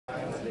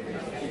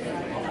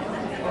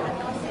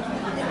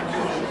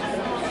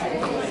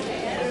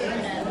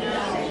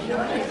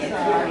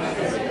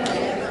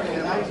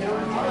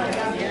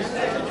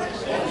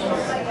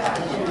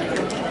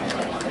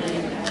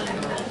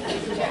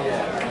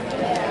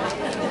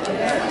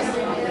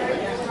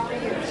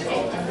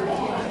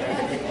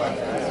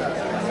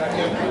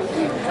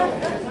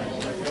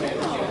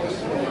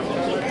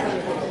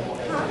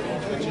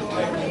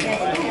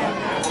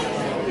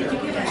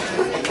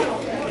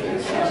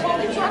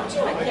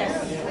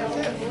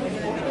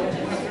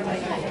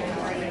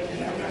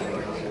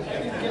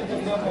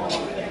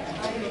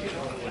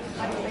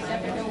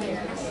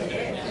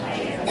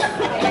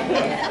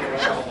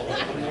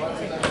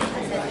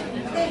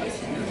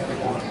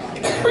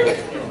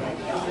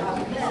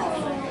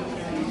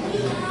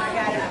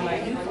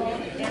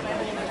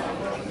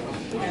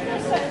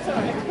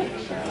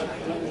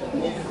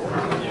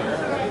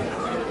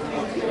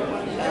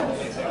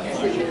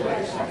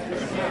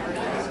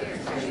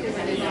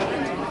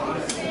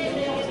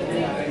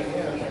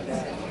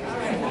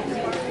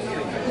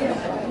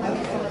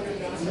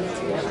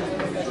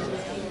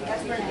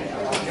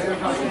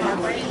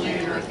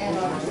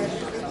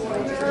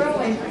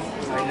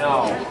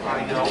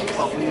I know,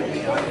 believe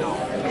me, I know.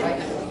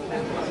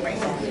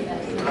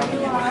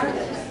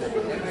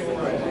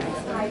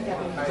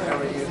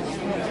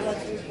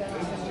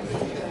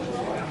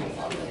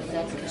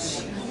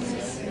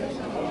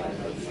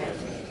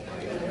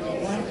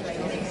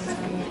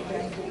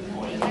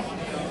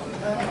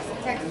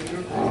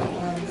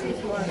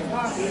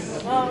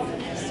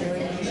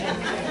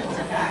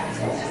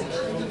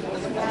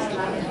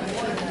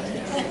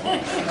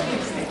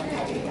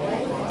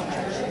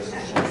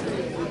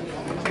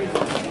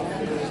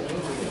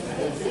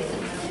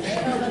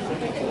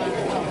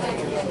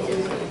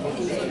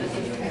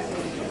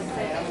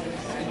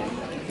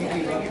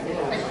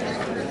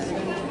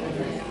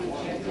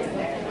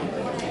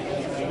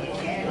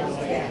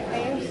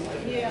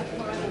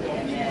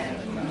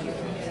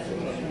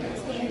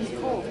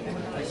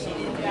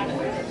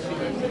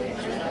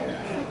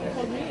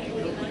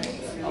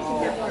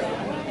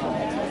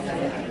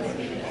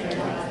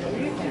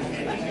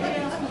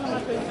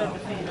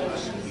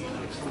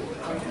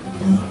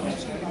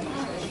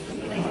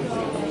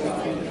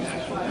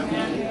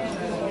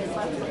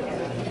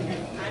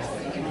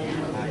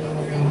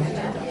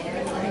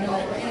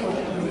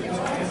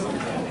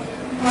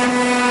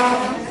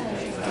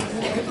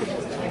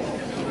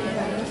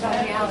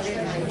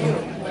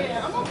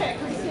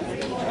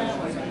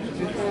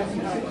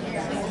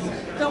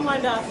 Don't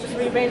mind us, just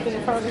rearranging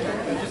the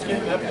furniture. Just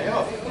getting that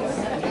payoff.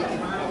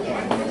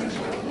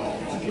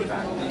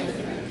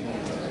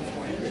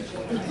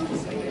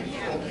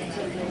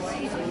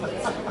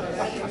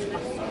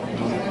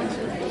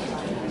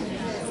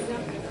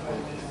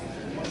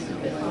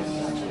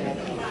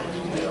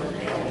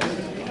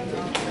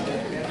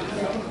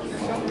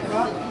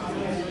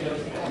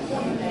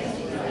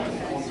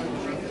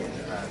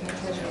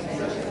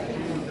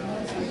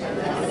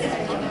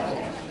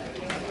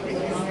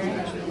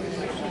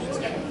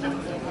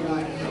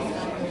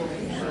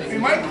 Hey,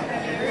 Mike,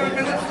 you got a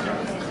minute?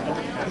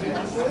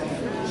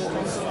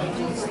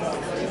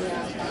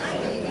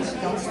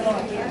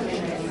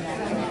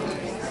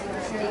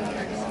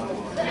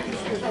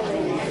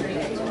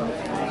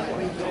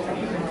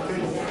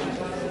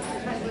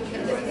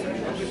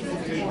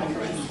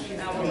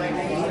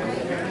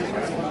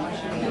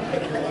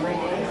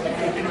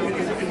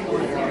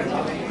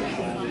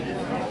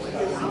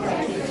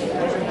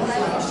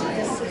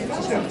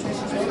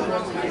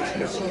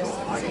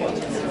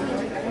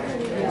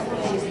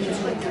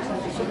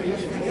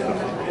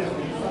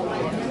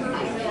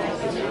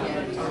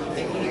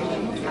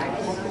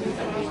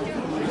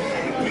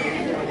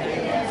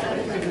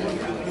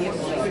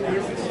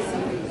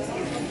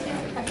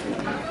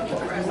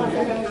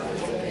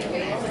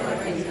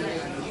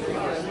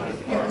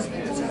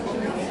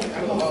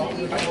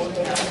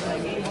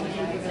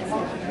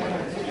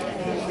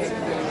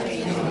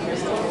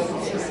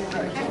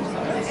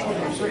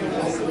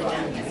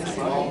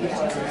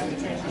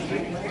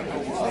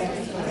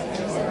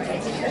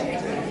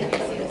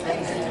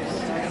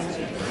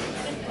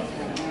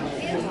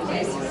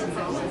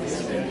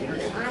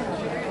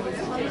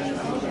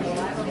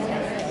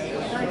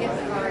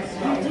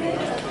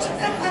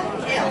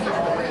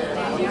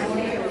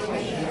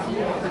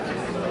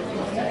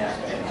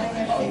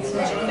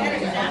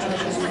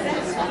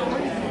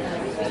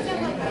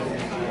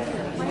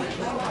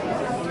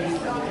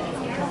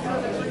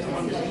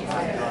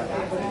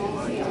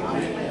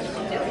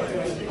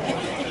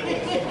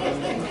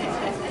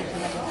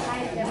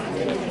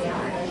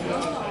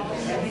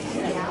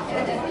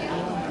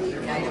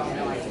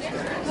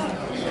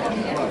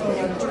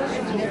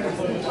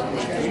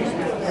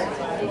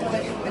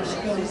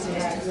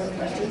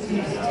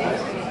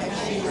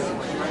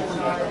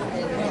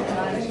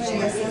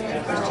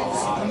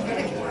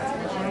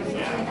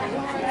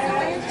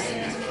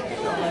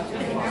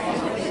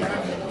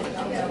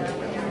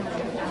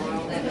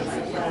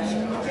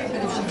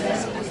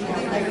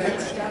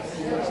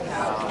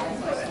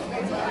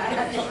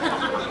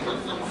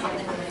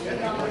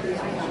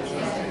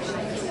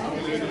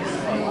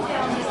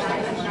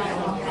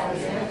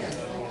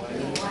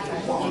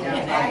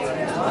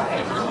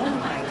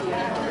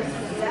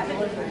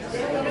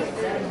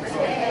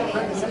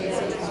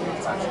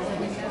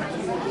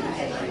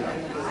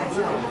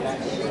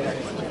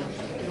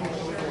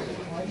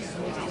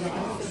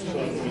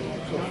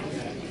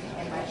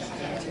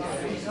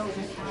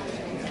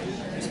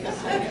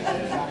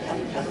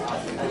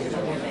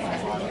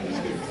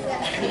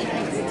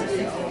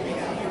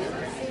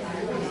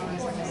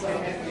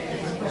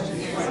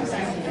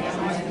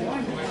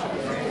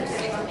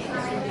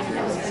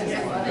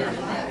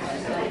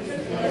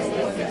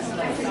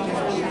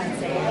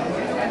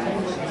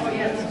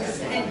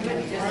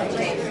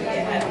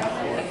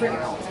 Call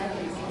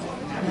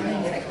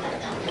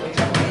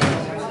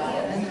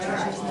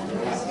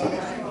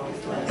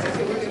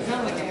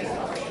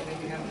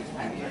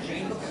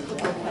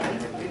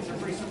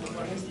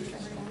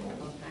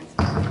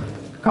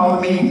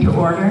the meeting to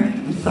order.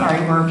 I'm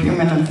sorry we're a few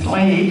minutes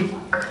late,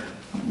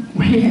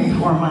 waiting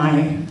for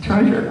my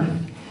treasurer.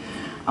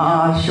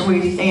 Shall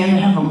we stand and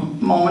have a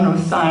moment of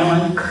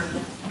silence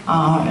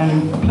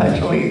and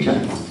pledge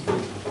allegiance?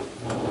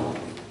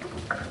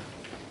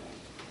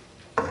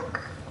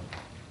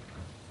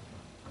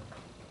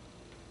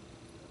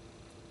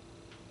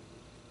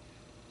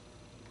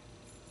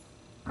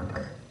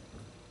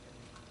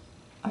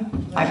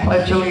 I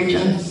pledge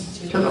allegiance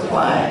to the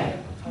flag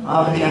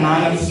of the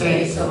United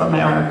States of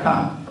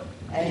America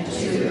and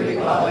to the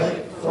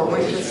republic for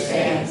which it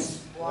stands,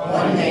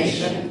 one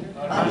nation,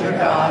 under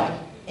God,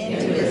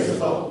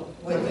 indivisible,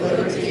 with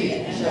liberty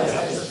and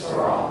justice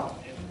for all.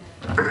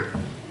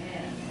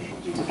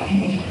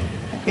 Okay.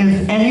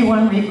 Is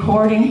anyone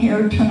recording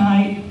here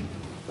tonight?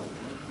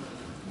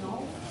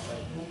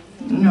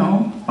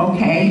 No?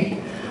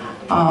 Okay.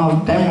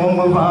 Then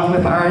we'll move on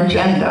with our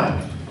agenda.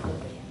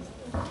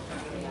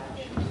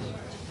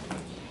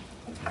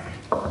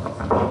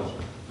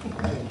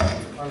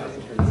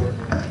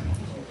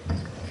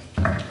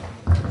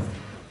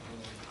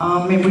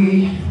 May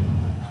we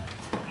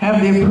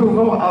have the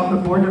approval of the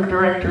Board of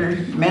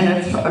Directors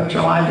minutes of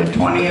July the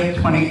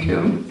 20th,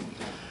 22?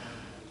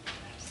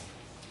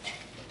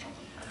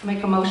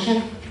 Make a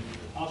motion.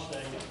 I'll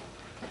second.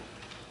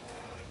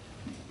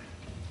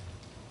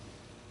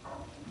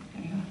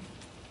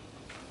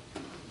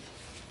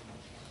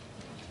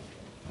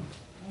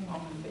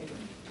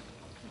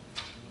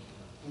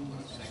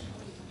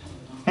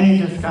 Any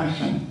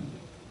discussion?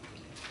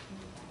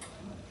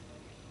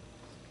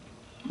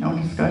 No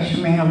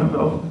discussion, may I have a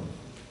vote?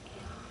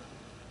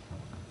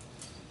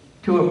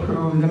 To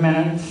approve the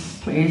minutes,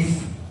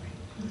 please.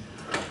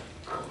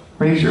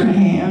 Raise your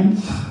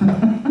hands.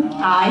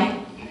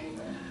 Aye.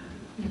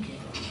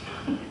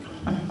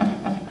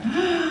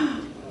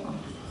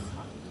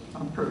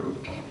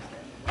 Approved.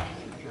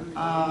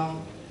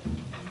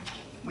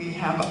 We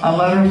have a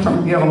letter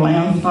from Gil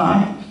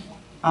Lansdowne.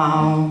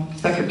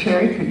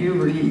 Secretary, could you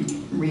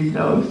read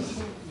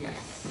those?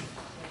 Yes.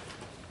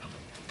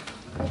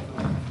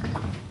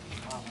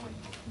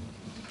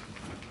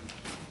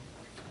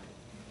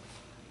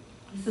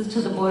 This is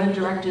to the Board of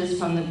Directors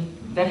from the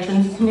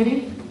Veterans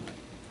Committee.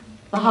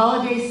 The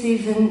holiday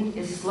season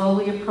is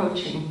slowly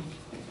approaching.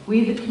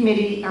 We, the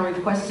committee, are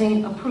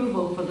requesting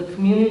approval for the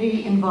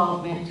community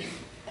involvement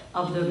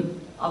of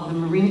the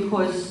Marine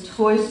Corps'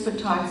 Toys for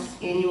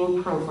Tots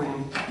annual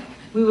program.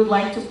 We would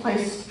like to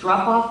place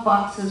drop-off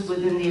boxes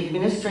within the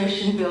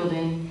administration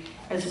building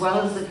as well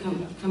as the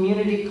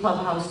community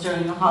clubhouse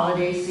during the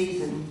holiday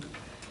season.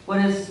 What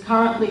is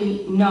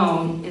currently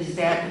known is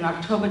that an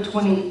October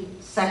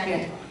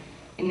 22nd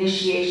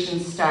initiation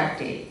start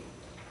date.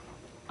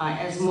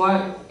 As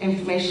more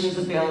information is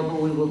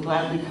available, we will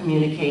gladly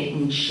communicate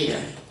and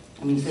share.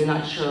 I mean, they're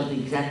not sure of the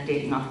exact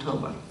date in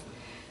October.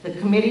 The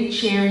committee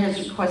chair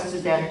has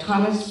requested that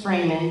Thomas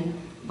Freeman,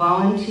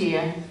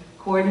 volunteer,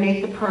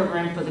 coordinate the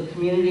program for the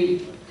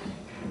community,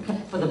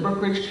 for the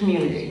Brookridge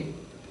community.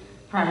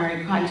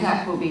 Primary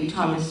contact will be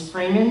Thomas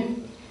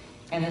Freeman,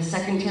 and the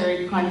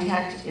secondary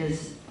contact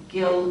is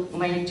Gil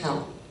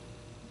Lansdowne.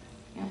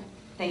 Yeah.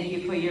 Thank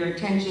you for your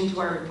attention to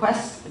our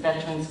request, the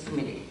Veterans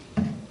Committee.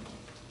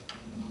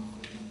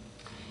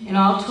 And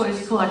all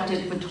toys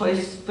collected for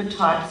Toys for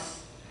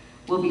Tots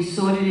will be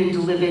sorted and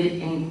delivered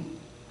in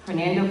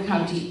Hernando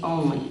County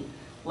only.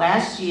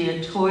 Last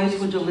year, toys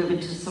were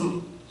delivered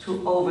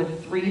to over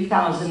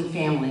 3,000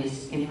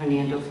 families in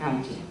Hernando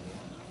County.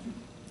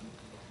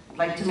 I'd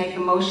like to make a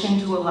motion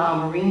to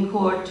allow Marine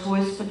Corps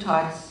Toys for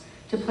Tots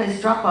to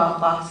place drop-off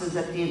boxes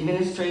at the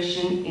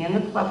administration and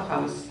the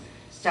clubhouse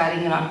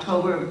starting in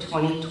October of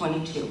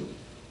 2022.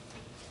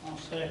 I'll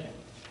second.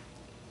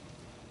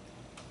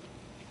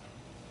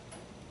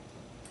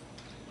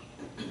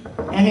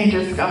 Any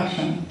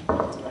discussion?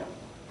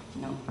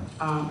 No.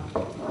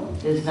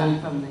 There's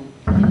none from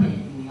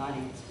in the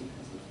audience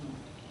because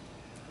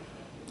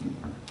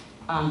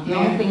of the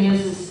only thing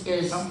is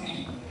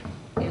Okay.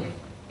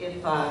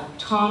 if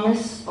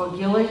Thomas or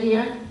Gil are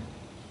here,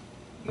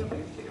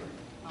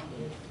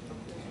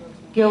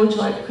 Gil, would you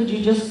like, could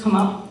you just come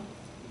up?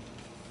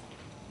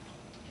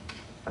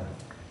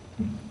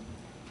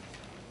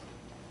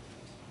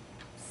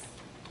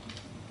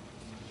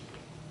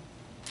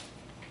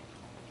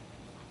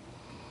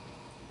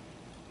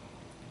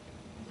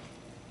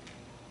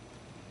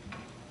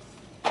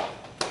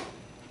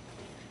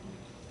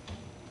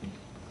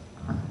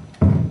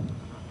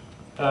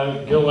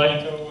 Gil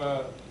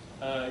Lansdowne,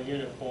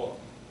 Unit 4.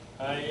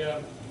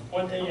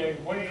 One thing,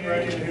 what are you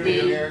ready to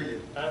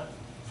do? Huh?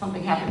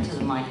 Something happened to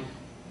the mic.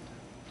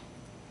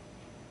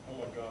 I'm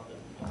gonna drop it.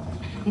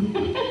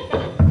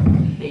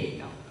 There you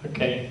go.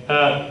 Okay.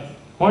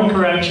 One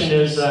correction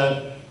is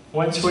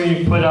once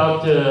we put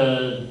out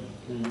the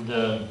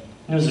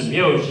news and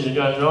views, you're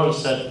gonna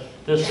notice that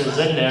this is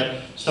in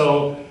there.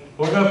 So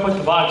we're gonna put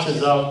the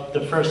boxes out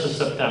the 1st of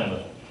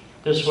September.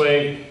 This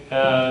way,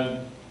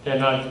 they're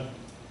not,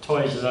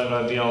 toys are not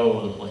gonna be all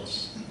over the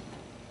place.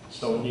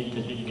 So we need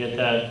to get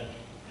that.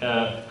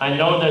 I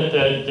know that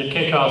the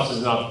kickoff is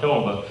in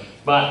October,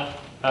 but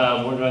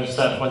we're gonna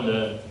start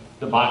putting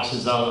the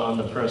boxes out on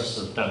the 1st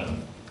of September.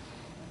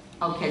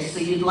 Okay, so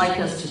you'd like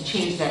us to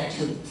change that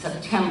to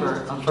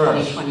September of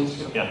First.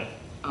 2022? Yeah.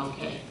 Okay. All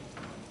right.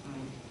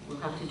 We'll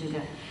have to do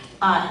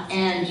that.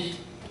 And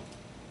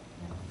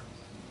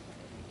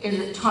is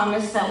it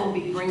Thomas that will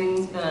be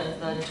bringing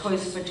the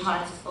Toys for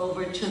Tots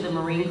over to the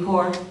Marine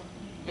Corps?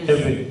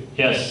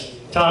 Yes.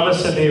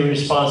 Thomas will be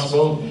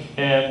responsible,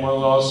 and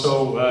we'll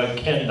also,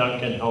 Ken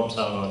Duncan helps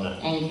out on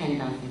that. And Ken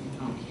Duncan,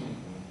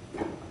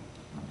 okay.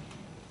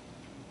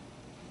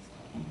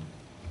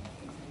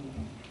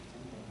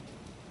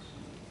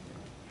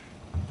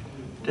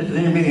 Does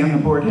anybody on the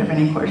board have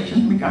any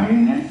questions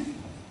regarding this?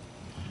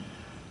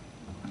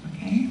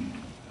 Okay.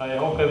 I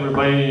hope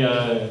everybody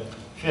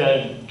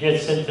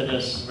gets into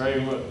this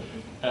very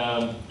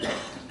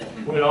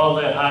with all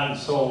their heart and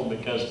soul,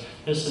 because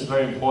this is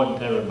very important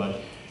to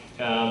everybody.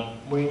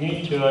 We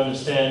need to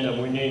understand that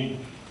we need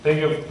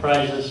bigger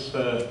prizes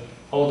for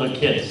older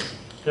kids.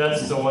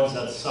 That's the ones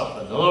that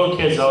suffer. The little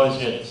kids always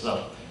get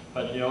stuff,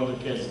 but the older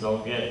kids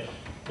don't get.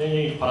 They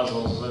need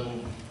puzzles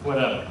and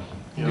whatever,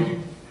 you know.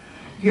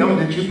 Gil,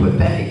 did you put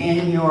that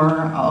in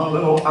your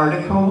little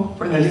article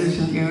for the news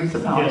and views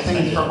about Yes, I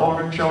things did. for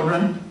older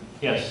children?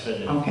 Yes, I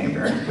did. Okay,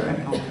 very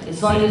good.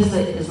 As long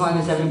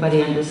as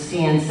everybody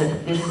understands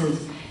that this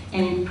is,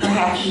 and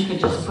perhaps you could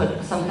just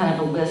put some kind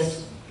of a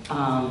list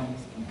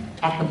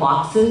at the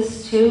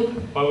boxes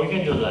too. Well, we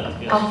can do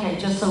that, yes. Okay,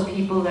 just so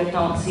people that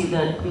don't see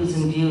the news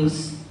and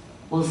views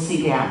will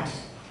see that.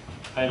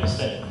 I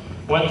understand.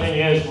 One thing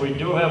is, we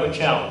do have a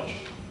challenge.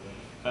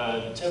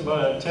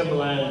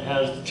 Timberland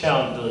has the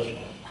challenge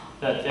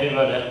that they've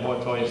had more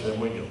toys than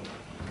we do.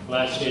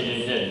 Last year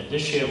they did.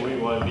 This year we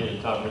want to be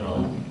the top of the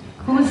line.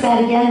 Who is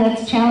that again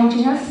that's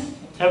challenging us?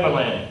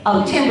 Timberland.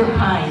 Oh, Timber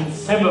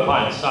Pines. Timber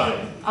Pines, sorry.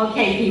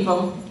 Okay,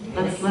 people,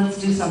 let's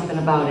do something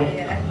about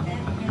it.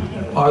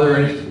 Are there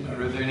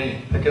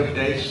any pickup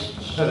dates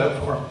set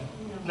up for them?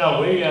 No,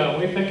 we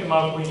pick them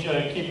up. We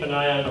keep an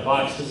eye on the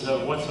boxes.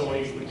 Once a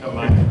week we come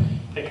up,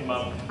 pick them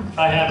up. If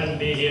I happen to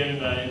be here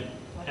and I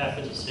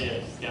happen to see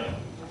it, yeah.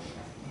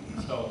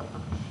 So,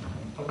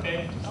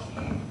 okay.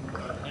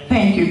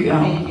 Thank you, Gil.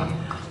 Thank you.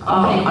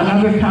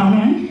 Another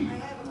comment? I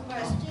have a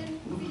question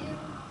for you.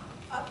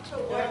 Up to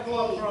what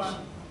age?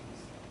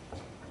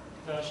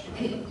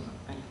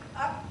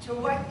 Up to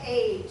what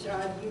age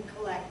are you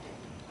collecting?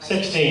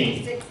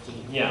 16.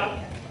 16. Yeah.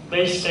 Okay.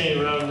 They stay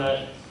around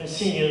that. The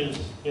seniors,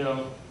 you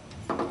know,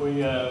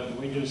 we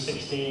do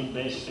 16.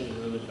 They stay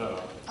really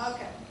cutoff.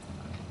 Okay.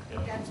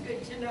 Yeah. That's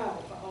good to know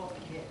for all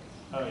the kids.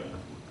 All right.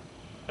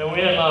 And we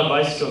had a lot of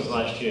bicycles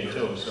last year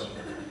too, so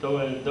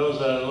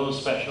those are a little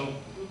special,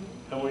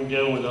 and we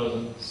deal with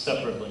those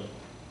separately.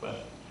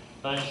 But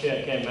last year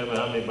I can't remember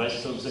how many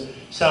bicycles.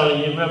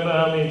 Sally, you remember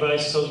how many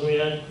bicycles we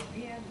had?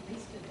 We had at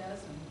least a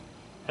dozen.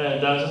 Had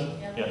a dozen?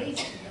 Yeah, Yeah. at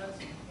least a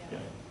dozen, yeah.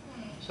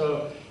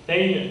 So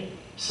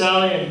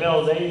Sally and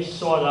Bill, they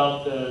sort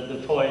out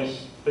the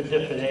toys for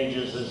different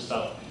ages and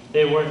stuff.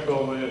 They work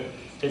over, and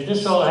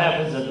this all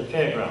happens at the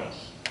fairgrounds.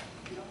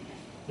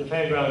 The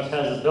fairgrounds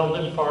has a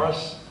building for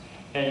us,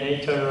 and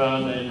they turn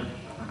around and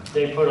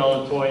they put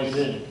all the toys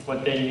in,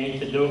 what they need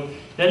to do.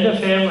 Then the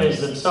families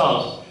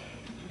themselves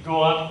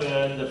go up,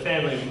 and the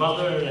family,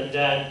 mother and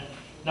dad,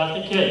 not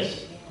the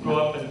kids, go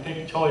up and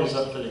pick toys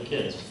up for the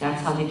kids.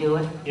 That's how they do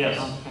it? Yes,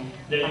 Okay.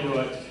 they do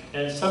it.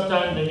 And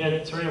sometimes they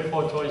get 3 or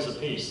 4 toys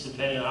apiece,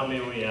 depending on how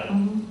many we have.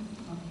 Mhm.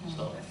 Okay.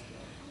 So,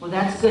 Well,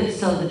 that's good.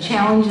 So the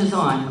challenge is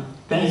on.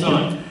 Thank it's you.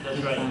 on, that's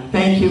right.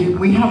 Thank you.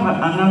 We have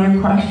another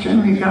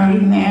question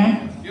regarding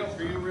that. Yeah,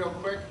 for you real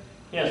quick.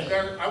 Yes. Is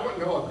there, I wouldn't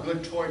know a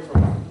good toy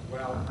from,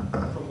 well,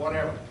 from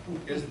whatever.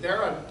 Is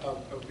there a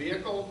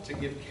vehicle to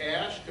give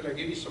cash? Could I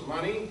give you some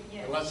money?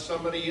 Yes. Unless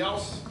somebody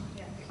else?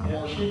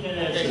 Yeah, she did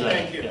answer Okay, that.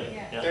 thank you.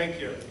 Yeah. Thank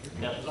you.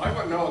 Yeah. 'Cause I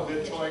wouldn't know a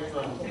good toy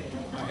from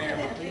a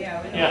hammer.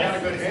 Yeah, we I Yeah. got a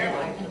good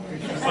hammer.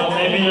 Well,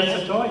 maybe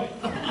that's a toy.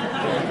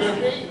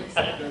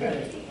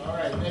 All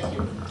right, thank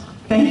you.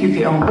 Thank you,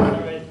 Gil. All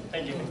right,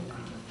 thank you.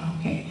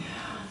 Okay.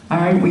 All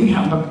right, we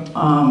have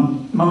a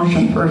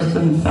motion first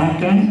and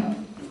second.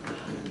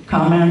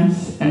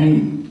 Comments?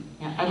 Any?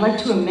 Yeah, I'd like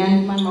to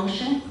amend my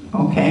motion.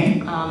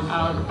 Okay.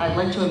 I'd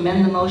like to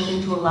amend the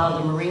motion to allow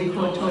the Marine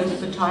Corps Toys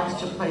for Tots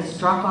to place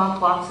drop-off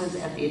boxes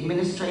at the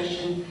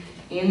administration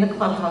in the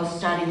clubhouse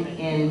starting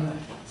in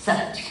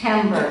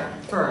September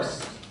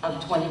 1st of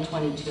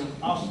 2022.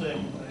 I'll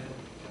stay.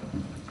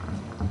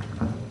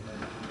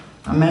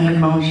 Amended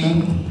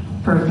motion,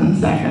 first and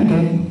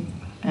seconded.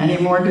 Any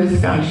more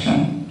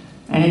discussion?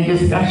 Any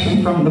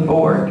discussion from the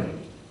board?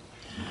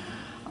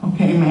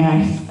 Okay, may I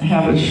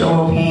have a show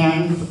of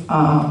hands?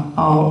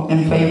 All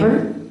in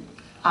favor?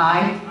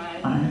 Aye.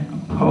 Aye.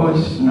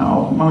 Opposed?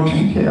 No.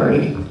 Motion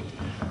carried.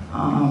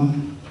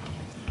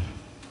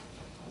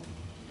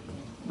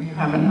 We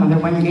have another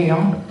one,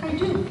 Gail. I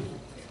do.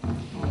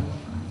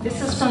 This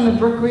is from the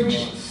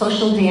Brookridge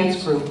Social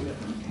Dance Group.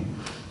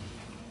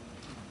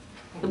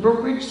 The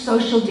Brookridge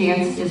Social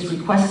Dance is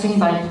requesting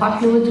by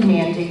popular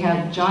demand to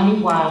have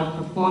Johnny Wild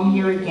perform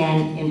here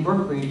again in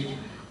Brookridge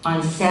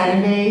on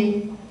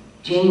Saturday,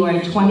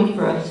 January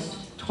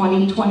 21st,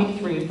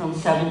 2023 from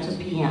 7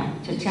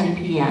 to 10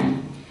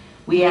 p.m.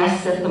 We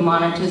ask that the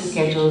monitor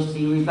schedules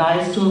be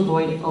revised to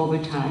avoid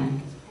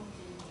overtime.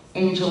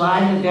 In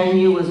July, the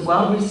venue was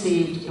well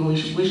received and we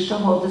wish to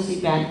hold this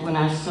event when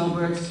our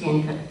snowbirds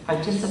can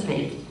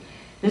participate.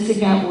 This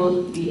event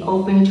will be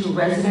open to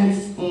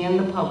residents and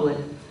the public.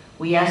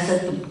 We ask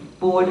that the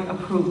board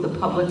approve the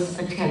public's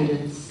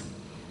attendance.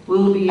 We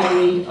will be in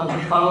need of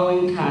the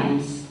following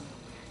times: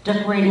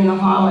 decorating the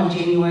hall on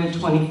January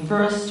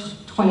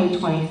 21st,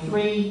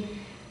 2023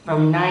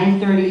 from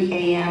 9:30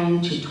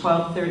 a.m. to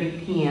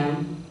 12:30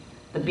 p.m.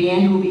 The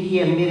band will be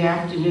here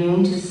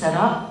mid-afternoon to set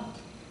up,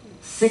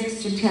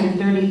 6 to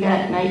 10:30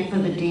 that night for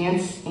the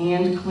dance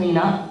and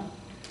cleanup.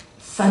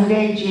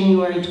 Sunday,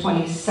 January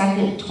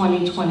 22nd,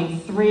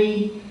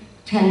 2023,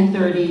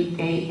 10:30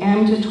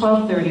 a.m. to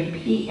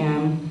 12:30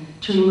 p.m.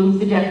 to remove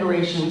the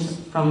decorations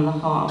from the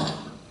hall.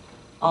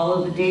 All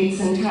of the dates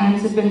and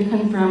times have been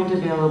confirmed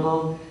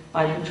available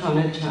by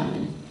Patrona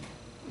Chairman.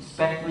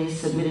 Respectfully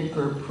submitted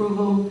for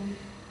approval,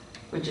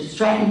 Richard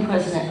Stratton,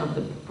 President of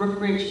the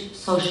Brookridge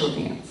Social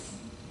Dance.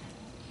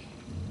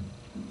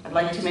 I'd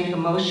like to make a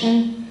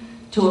motion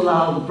to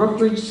allow the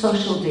Brookridge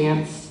Social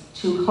Dance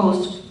to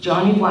host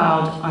Johnny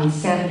Wild on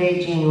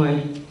Saturday,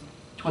 January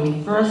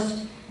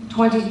 21st,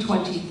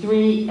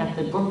 2023 at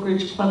the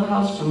Brookridge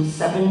Clubhouse from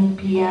 7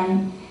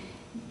 p.m.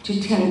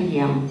 to 10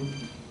 p.m.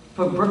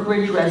 for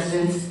Brookridge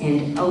residents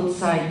and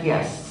outside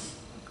guests.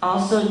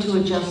 Also to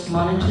adjust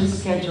monitor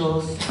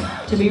schedules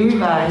to be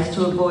revised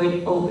to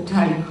avoid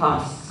overtime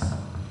costs.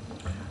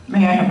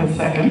 May I have a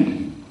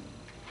second?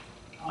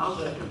 I'll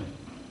second.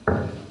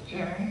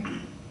 Jerry?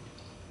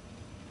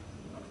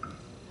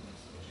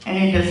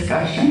 Any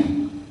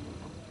discussion?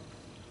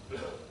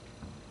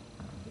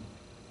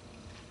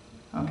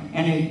 Okay,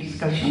 any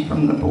discussion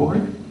from the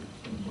board?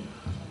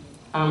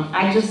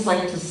 I'd just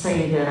like to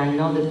say that I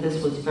know that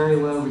this was very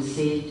well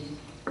received,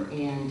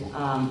 and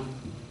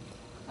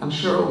I'm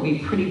sure it will be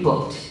pretty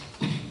booked.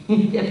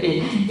 if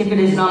it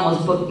isn't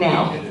almost booked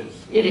now.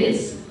 It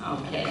is.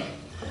 Okay.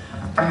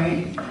 All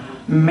right.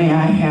 May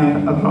I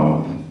have a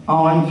vote?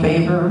 All in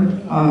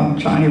favor of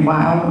Johnny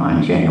Wild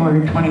on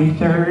January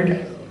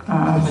 23rd?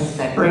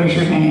 Raise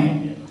your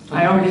hand.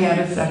 I already had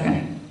a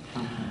second.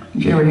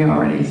 Jerry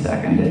already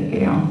seconded,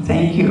 Gail.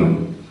 Thank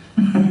you.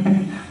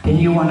 Then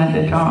you wanted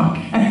to talk.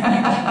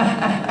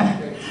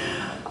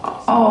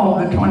 Oh,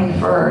 the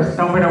 21st.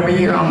 Nobody will be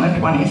here on the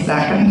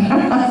 22nd.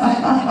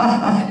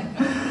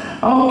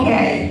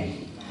 Okay.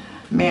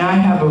 May I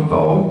have a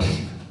vote?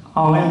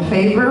 All in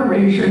favor,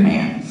 raise your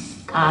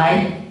hands.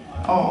 Aye.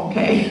 Oh,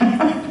 okay.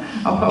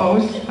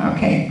 Opposed?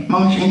 Okay.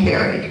 Motion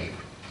carried.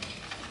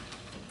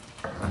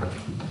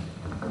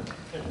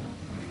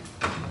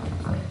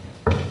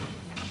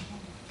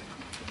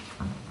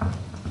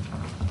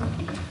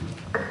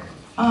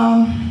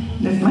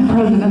 This is my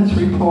president's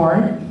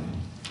report.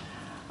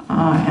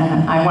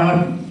 And I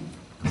want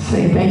to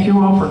say thank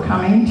you all for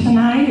coming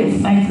tonight. It's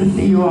nice to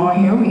see you all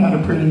here. We had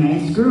a pretty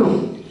nice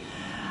group.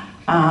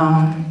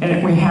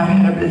 And we have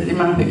had a busy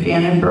month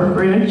again in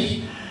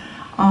Brookridge.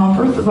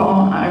 First of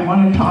all, I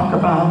want to talk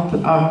about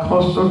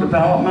coastal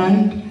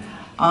development,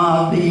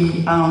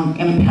 the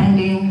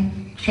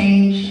impending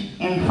change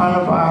in front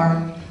of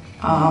our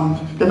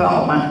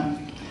development.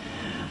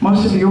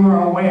 Most of you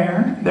are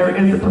aware there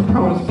is a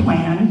proposed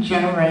plan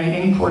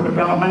generating for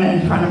development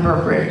in front of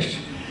Brookridge.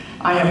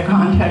 I have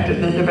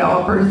contacted the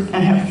developers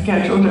and have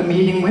scheduled a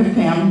meeting with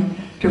them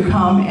to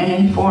come and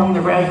inform the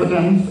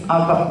residents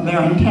of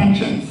their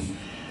intentions.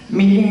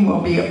 Meeting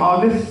will be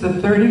August the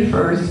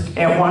 31st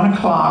at 1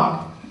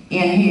 o'clock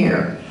in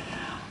here.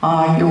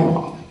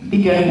 You'll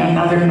be getting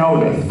another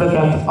notice, but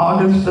that's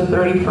August the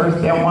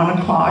 31st at 1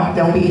 o'clock.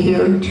 They'll be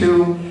here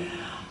to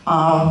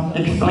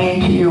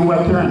explain to you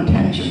what their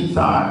intentions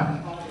are.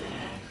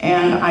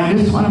 And I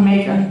just want to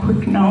make a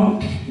quick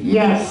note.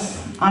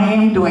 Yes, I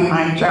am doing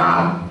my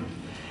job.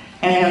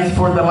 And as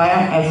for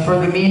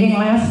the meeting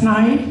last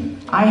night,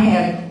 I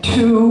had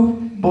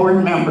 2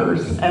 board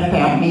members at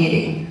that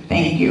meeting.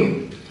 Thank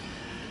you.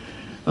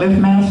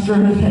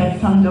 LiftMaster has had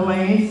some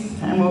delays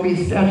and will be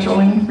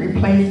scheduling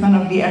replacement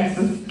of the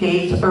access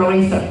gates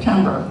early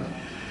September.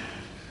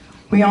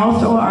 We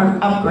also are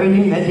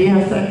upgrading the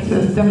DSX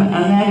system, and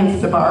that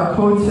is the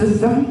barcode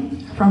system,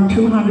 from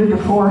 200 to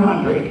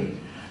 400.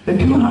 The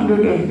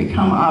 200 has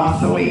become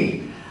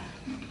obsolete.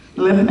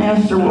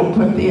 LiftMaster will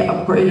put the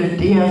upgraded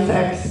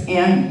DSX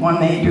in when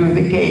they do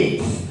the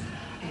gates.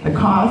 The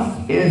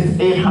cost is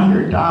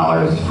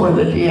 $800 for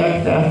the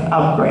DSX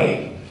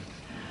upgrade.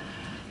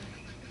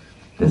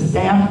 The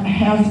staff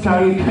has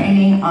started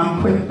training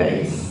on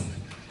QuickBase,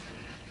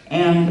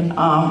 and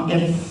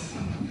it's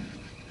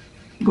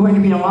going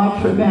to be a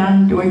lot for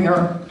them doing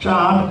their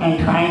job and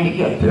trying to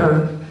get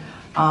their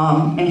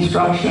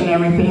instruction and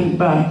everything,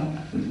 but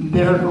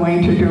they're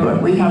going to do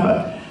it. We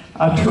have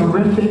a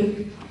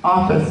terrific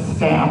office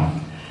staff,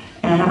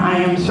 and I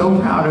am so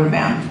proud of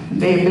them.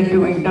 They've been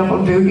doing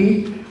double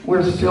duty.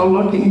 We're still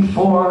looking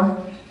for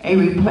a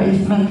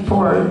replacement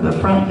for the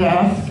front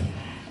desk,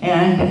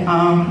 and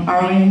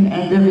Arlene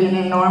and Vivian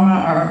and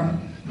Norma are,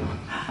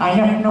 I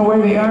don't know where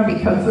they are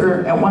because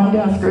they're at one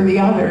desk or the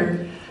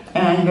other,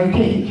 and they're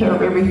taking care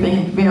of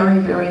everything very,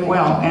 very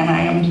well, and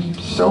I am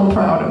so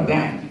proud of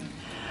them.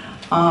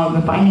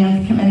 The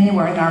Finance Committee,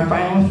 we're in our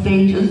final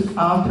stages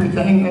of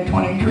presenting the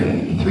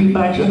 2023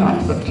 budget on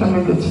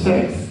September the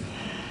 6th.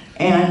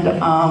 And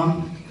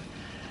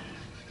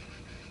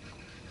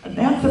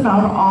that's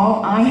about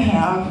all I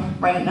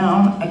have right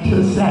now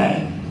to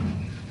say,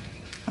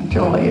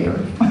 until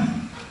later.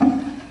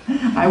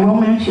 I will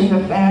mention the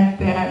fact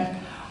that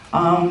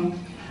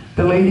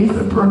the ladies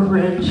of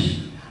Brookridge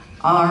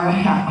are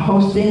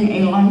hosting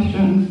a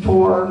luncheon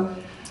for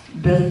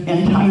the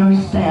entire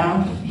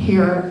staff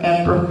here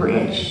at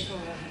Brookridge.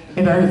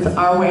 It is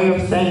our way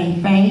of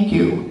saying thank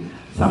you.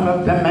 Some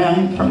of the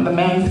men from the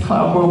men's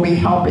club will be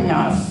helping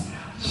us.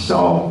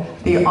 So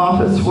the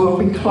office will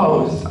be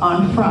closed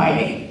on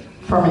Friday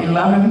from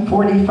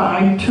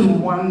 11:45 to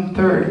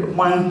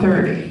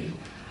 1:30.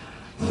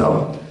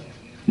 So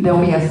there'll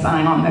be a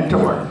sign on the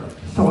door.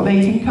 So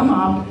they can come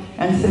up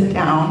and sit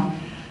down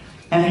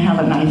and have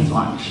a nice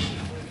lunch.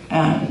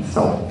 And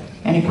so,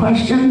 any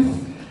questions?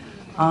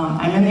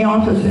 I'm in the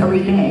office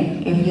every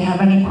day. If you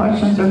have any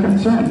questions or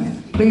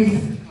concerns,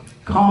 please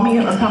call me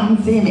or come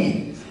and see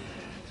me.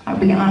 I'll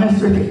be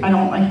honest with you, I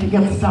don't like to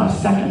get stuff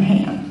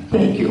secondhand.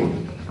 Thank you.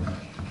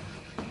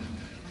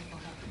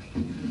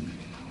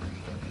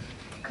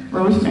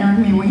 Rosemary,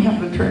 may we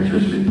have the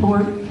treasurer's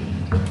report?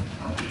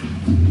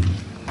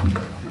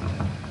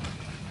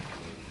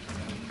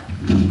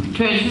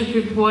 Treasurer's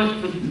report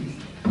for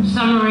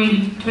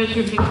summary,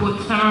 Treasurer's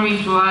report summary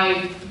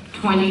July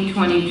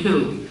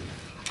 2022.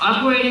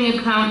 Operating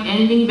account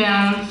ending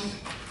balance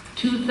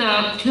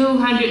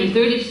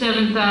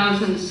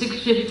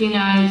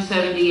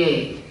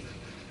 $237,659.78.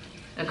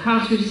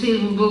 Accounts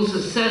receivables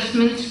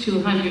assessments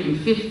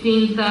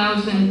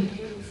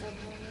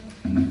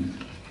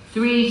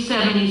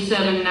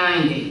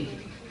 $215,377.90.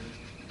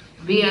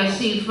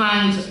 VRC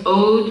funds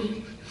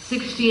owed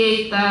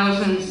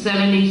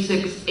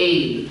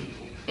 $68,076.80,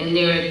 and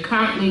there are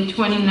currently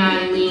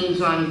 29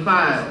 liens on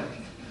file.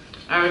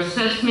 Our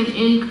assessment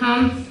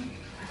income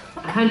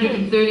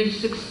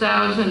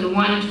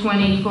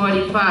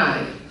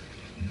 $136,120.45.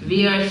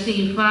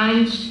 VRC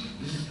fines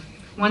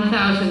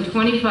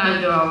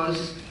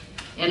 $1,025,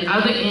 and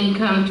other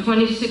income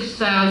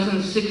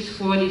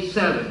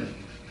 $26,647,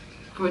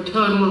 for a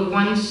total of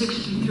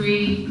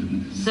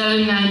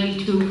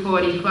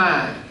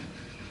 $163,792.45.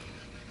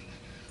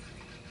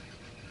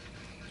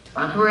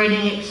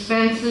 Operating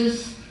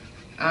expenses,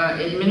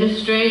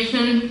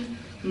 administration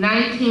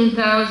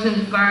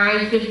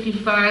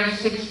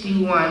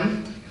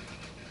 $19,555.61,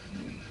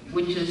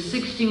 which is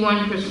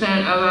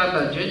 61% of our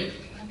budget.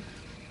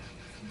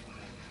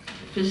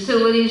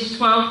 Facilities,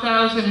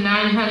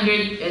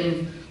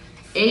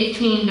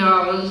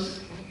 $12,918,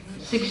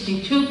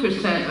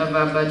 62% of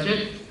our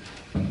budget.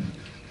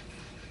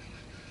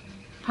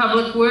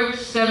 Public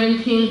Works,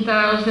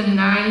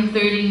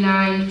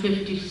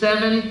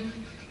 $17,939.57,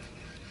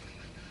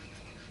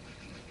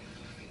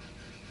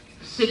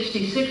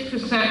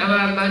 66% of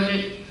our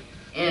budget,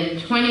 and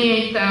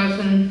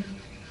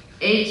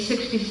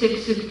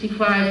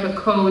 $28,866.65 for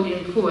code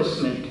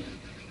enforcement,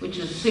 which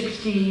is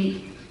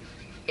 68%.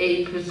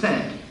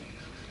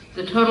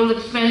 The total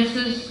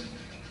expenses,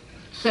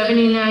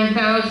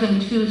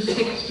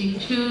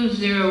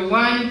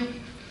 $79,262.01.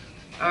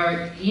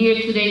 Our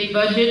year-to-date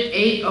budget,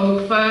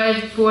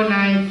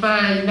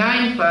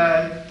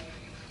 $805,495.95.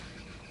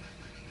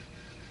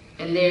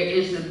 And there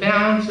is a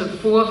balance of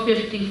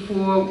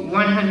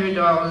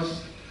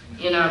 $454,100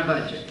 in our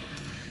budget.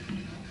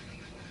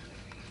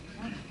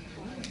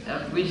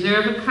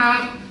 Reserve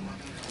account,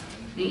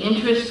 the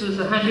interest was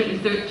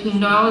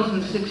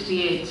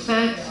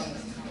 $113.68.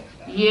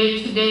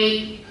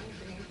 Year-to-date,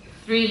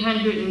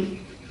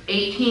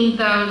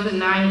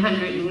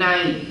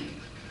 $318,990.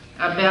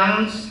 Our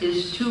balance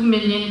is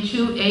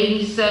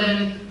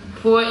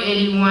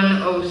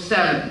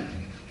 $2,287,481.07.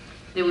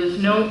 There was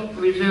no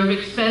reserve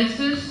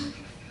expenses.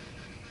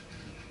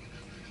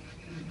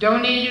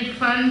 Donated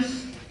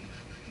funds,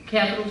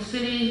 Capital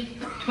City,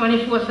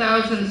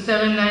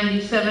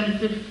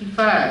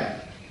 $24,797.55.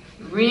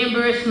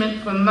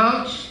 Reimbursement for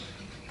mulch,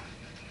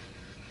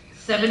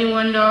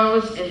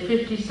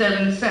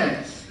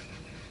 $71.57.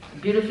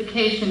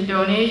 Beautification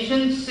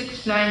donations,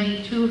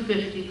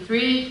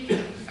 $692.53.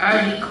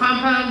 RD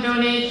compound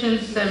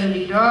donations,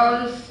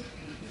 $70.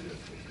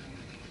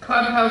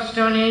 Clubhouse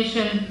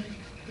donation,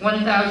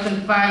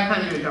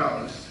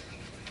 $1,500.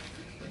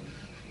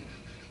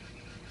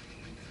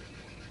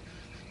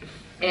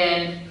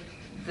 And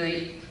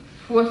the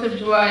 4th of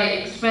July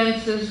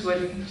expenses were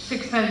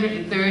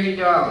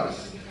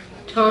 $630.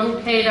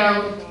 Total paid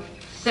out,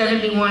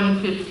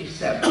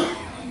 $71.57.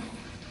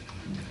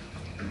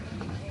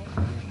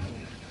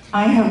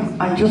 I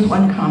have just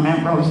one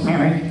comment,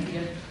 Rosemary.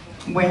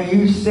 When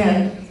you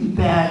said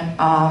that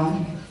our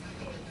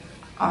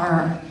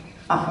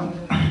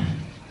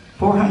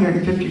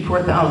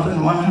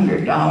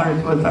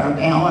 $454,100 was our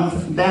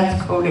balance,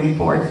 that's code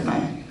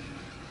enforcement.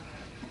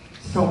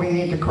 So we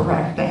need to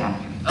correct that.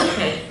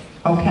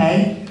 Okay,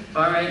 Okay?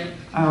 all right.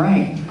 All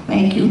right.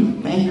 Thank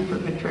you. Thank you for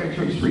the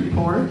treasurer's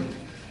report.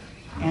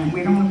 And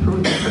we don't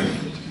approve the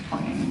treasurer's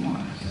report anymore.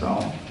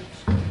 So,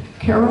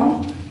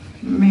 Carol,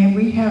 may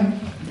we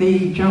have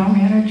the general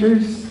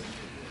manager's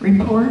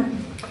report?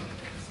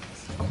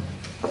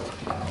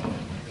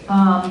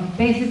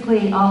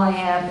 Basically, all I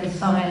have is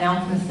some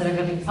announcements that are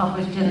going to be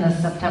published in the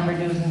September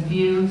News and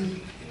Views.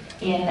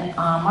 In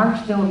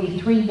March, there will be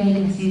 3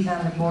 vacancies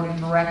on the board of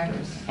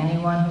directors.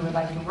 Anyone who would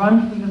like to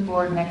run for the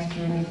board next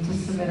year needs to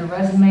submit a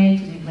resume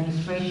to the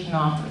administration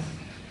office.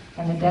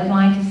 And the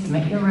deadline to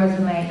submit your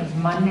resume is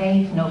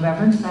Monday,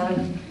 November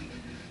 7th,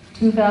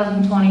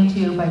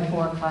 2022 by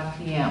 4:00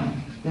 p.m.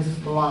 This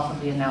will also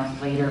be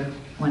announced later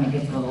when it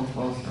gets a little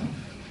closer.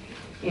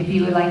 If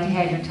you would like to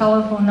have your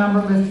telephone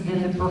number listed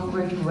in the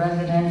Brookridge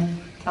resident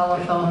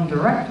telephone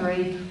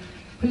directory,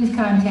 please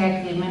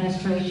contact the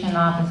administration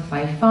office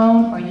by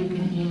phone, or you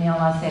can email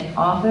us at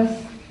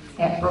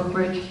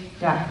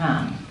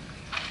office@brookridge.com.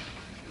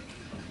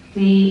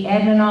 The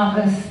admin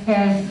office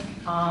has,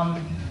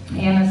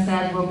 Anna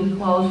said, will be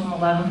closed from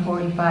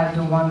 11:45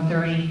 to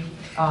 1:30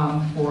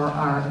 for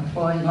our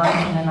employee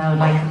luncheon, and I would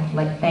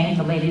like to thank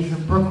the ladies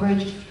of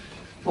Brookridge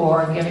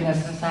for giving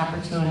us this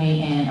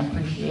opportunity and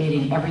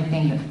appreciating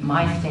everything that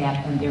my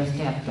staff and their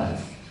staff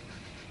does.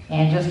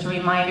 And just a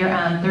reminder,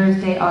 on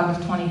Thursday,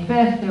 August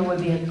 25th, there will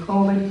be a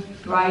COVID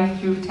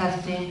drive-through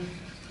testing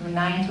from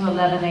 9 to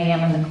 11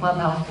 a.m. in the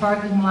clubhouse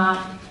parking lot.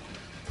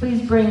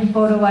 Please bring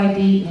photo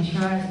ID,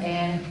 insurance,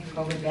 and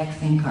COVID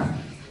vaccine card.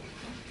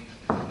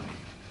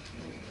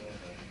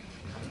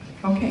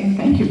 Okay,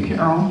 thank you,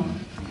 Carol.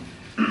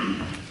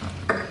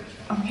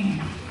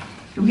 Okay.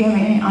 Do we have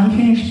any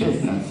unfinished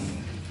business?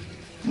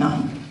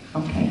 None.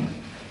 Okay.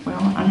 Well,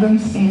 I'm going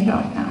to stand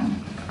up now.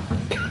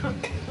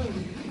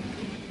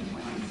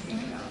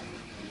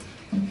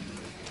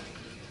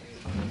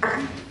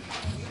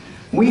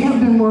 We have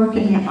been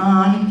working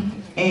on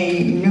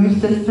a new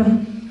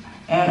system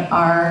at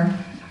our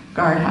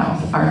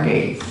guardhouse, our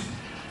gates,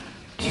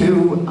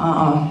 to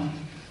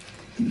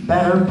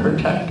better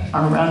protect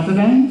our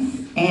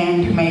residents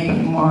and to make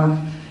it more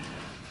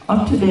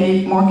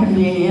up-to-date, more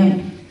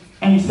convenient,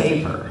 and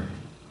safer.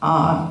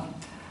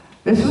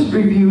 This was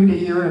reviewed a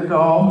year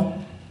ago,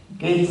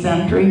 Gates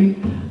Entry.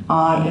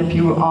 If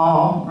you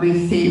all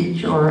received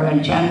your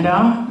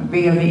agenda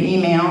via the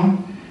email,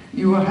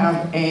 you will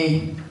have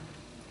a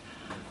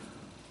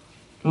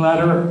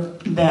letter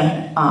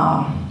that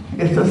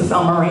is a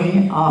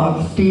summary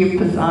of Steve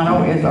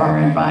Pisano is our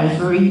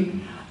advisory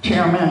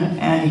chairman,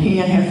 and he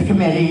and his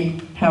committee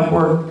have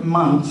worked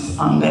months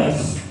on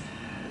this.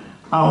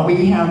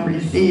 We have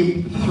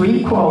received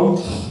 3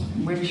 quotes,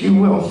 which you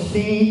will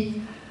see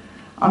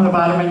on the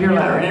bottom of your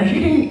letter. And if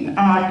you didn't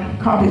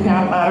copy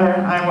that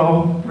letter, I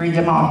will read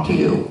them off to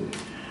you.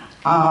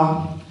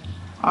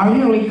 Our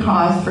yearly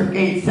cost for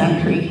Gates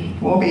Entry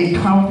will be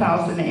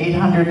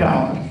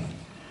 $12,800.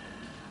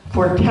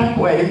 For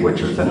TechWave,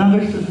 which was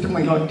another system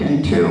we looked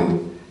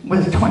into,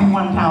 was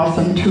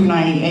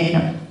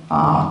 $21,298.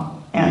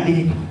 And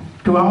the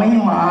Dwelling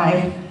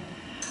Live,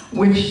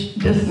 which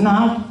does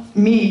not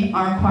meet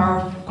our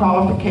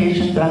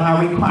qualifications and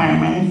our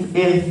requirements,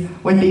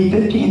 would be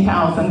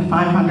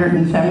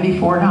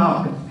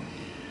 $15,574.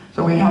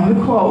 So we have the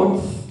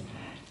quotes,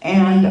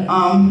 and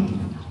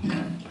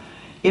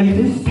if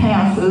this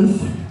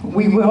passes,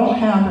 we will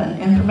have an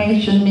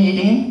information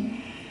meeting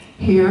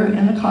here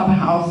in the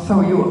clubhouse,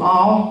 so you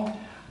all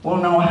will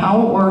know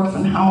how it works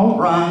and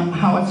how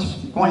it's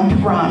going to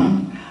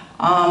run.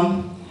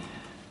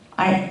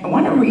 I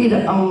want to read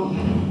a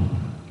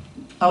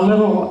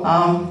little,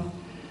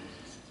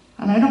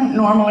 and I don't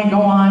normally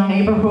go on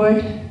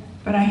neighborhood,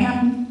 but I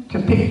happened to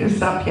pick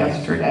this up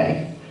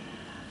yesterday.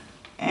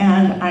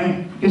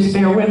 And just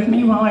bear with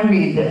me while I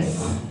read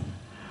this.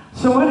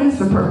 So what is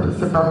the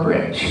purpose of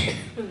Brookridge?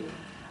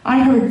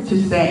 I heard to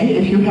say,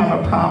 if you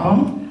have a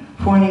problem,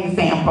 for an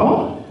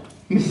example,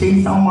 you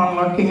see someone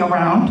looking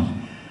around,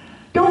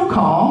 don't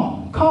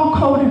call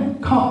code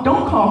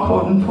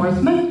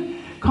enforcement,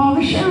 call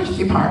the sheriff's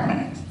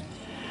department.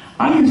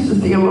 I used to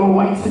see a little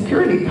white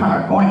security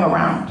car going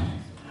around,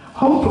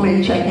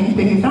 hopefully checking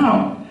things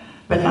out,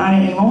 but not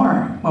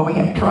anymore. Well, we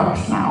have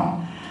trucks now.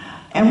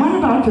 And what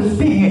about this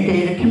being a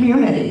gated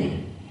community?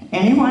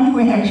 Anyone who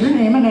has your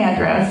name and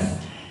address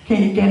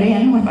can get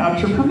in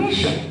without your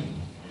permission.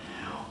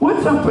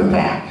 What's up with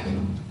that?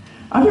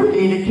 Other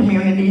gated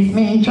communities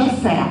mean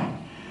just that.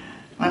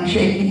 I'm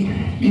shaking.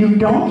 You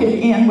don't get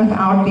in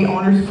without the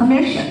owner's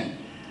permission.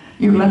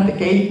 You let the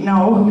gate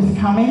know who's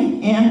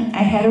coming in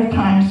ahead of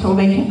time so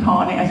they can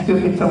call and ask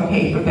if it's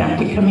okay for them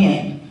to come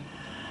in.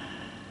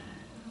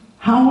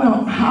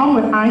 How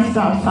would I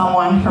stop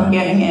someone from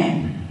getting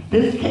in?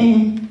 This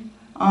came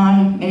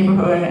on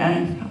neighborhood,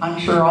 and I'm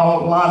sure a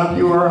lot of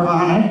you are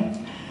on it.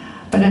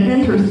 But it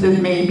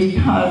interested me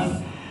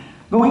because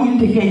going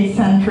into Gates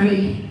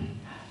Entry,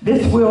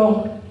 this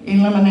will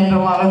eliminate a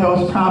lot of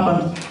those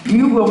problems.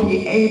 You will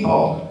be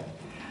able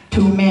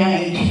to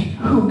manage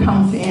who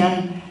comes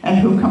in and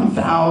who comes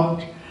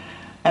out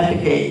at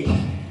the gate,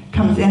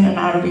 comes in and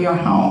out of your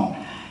home.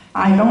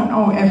 I don't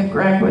know if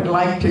Greg would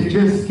like to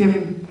just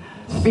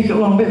speak a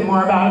little bit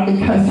more about it,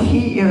 because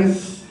he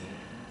is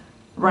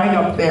right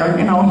up there.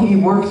 You know, he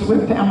works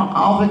with them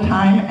all the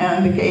time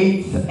and the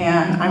gates,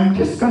 and I'm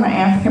just going to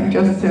ask him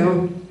just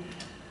to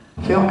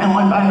fill.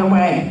 And by the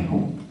way,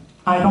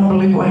 I don't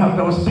believe we'll have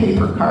those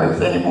paper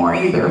cards anymore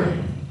either.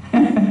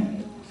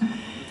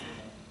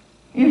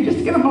 You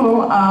just give him a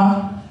little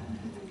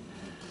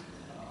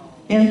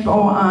info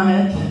on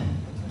it.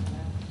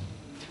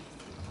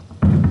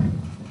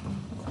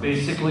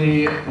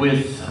 Basically,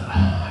 with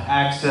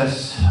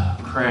access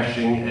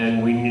crashing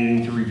and we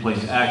needing to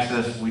replace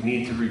access, we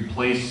need to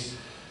replace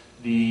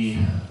the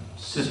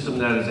system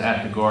that is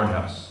at the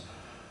guardhouse.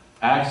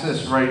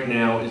 Access right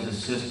now is a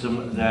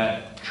system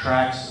that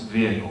tracks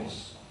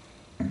vehicles.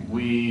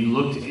 We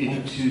looked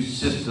into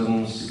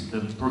systems, the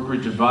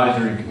Brookridge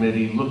Advisory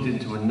Committee looked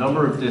into a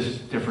number of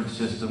different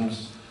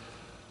systems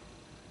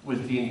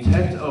with the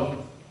intent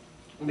of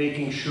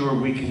making sure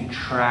we can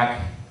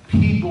track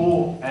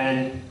people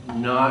and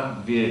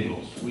not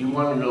vehicles. We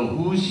want to know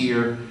who's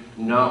here,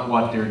 not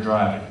what they're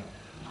driving.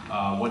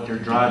 What they're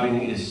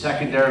driving is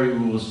secondary.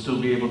 We will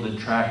still be able to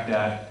track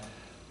that,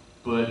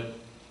 but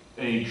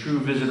a true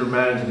visitor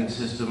management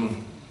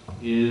system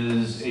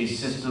is a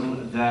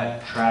system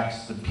that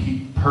tracks the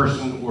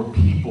person or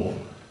people,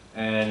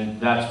 and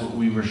that's what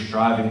we were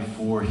striving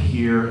for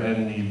here,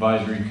 and the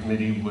advisory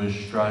committee was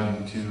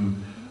striving to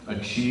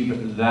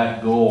achieve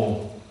that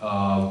goal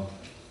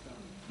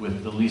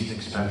with the least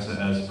expense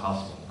as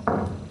possible.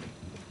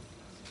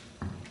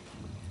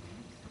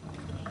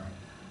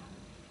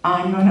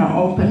 I'm going to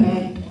open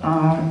it.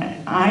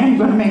 I'm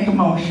going to make a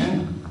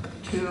motion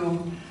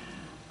to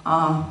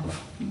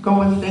go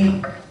with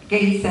the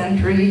Gates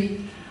Entry,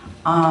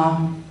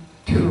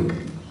 to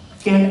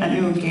get a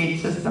new gate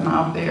system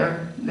out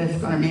there that's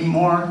going to be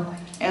more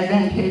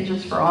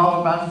advantageous for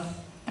all of us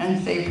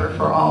and safer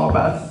for all of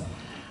us.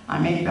 I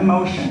make the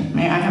motion.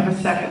 May I have a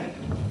second?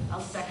 I'll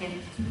second.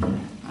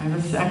 I have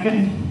a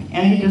second.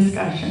 Any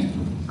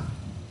discussion?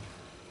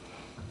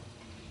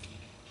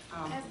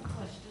 I have a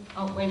question.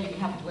 Oh, wait, you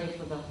have to wait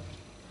for the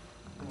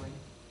board.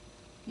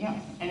 Yeah,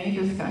 any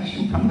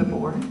discussion from the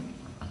board?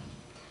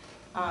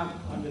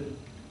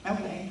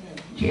 Okay.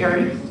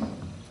 Jerry?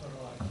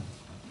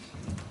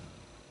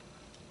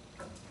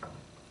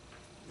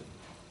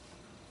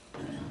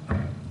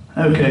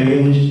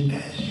 Okay,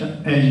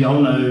 as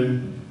y'all know,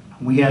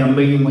 we had a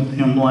meeting with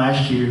them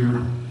last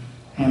year,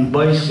 and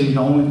basically the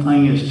only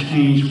thing that's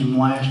changed from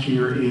last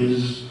year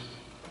is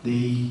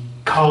the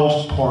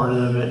cost part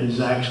of it has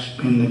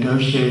actually been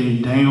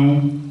negotiated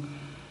down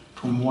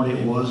from what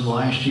it was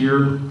last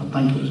year. I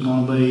think it was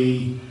going to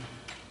be,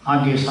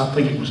 I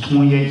think it was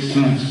 28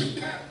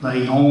 cents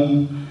they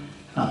own.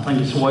 I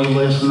think it's way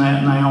less than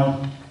that now.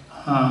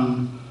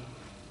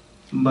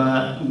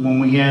 But when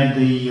we had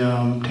the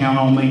town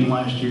hall meeting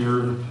last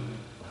year,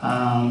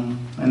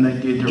 and they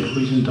did their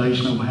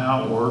presentation of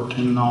how it worked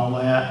and all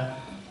that,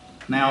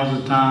 now's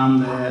the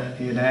time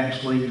that it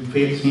actually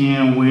fits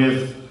in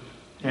with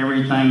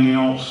everything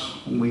else.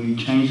 We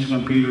changed the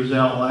computers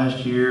out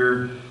last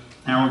year.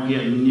 Now we're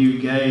getting a new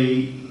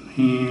gate,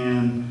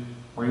 and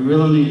we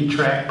really need to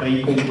track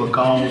people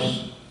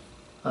because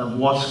of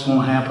what's going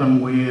to happen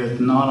with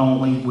not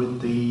only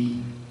with the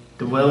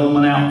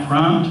development out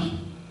front,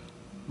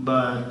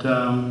 but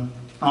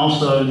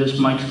also this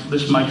makes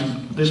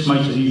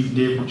a huge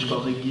difference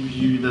because it gives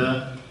you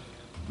the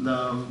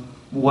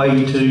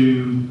way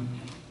to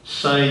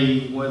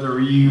say whether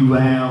you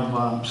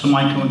have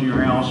somebody coming to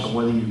your house or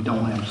whether you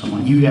don't have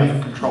someone. You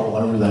have control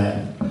over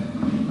that.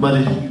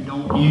 But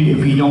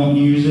if you don't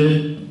use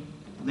it,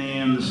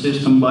 then the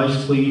system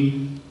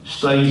basically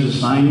stays the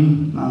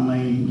same. I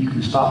mean, you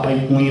can stop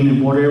people in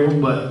and whatever,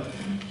 but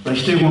they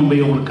still want to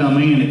be able to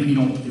come in if you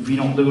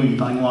don't do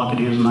anything like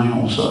it is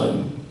now.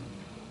 So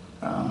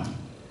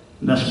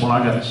that's what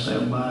I got to say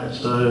about it.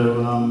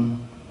 So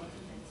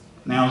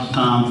now's the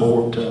time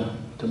for it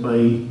to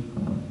be.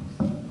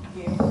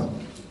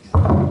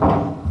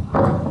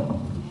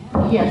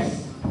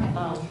 Yes.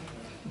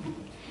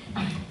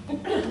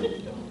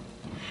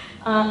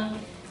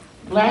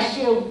 Last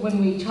year when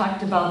we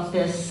talked about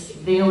this,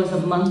 there was a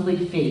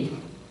monthly fee.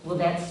 Will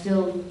that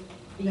still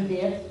be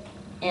there?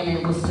 And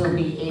it will still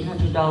be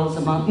 $800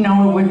 a month?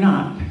 No, it would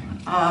not.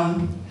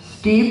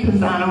 Steve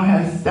Pisano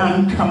has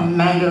done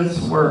tremendous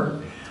work.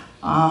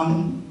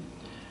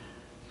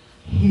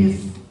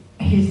 He's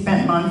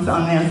spent months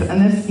on this,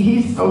 and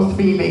he's supposed to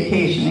be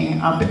vacationing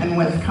up in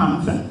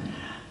Wisconsin.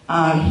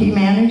 He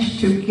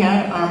managed to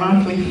get our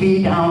monthly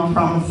fee down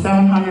from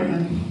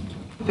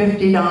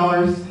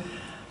 $750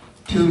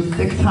 to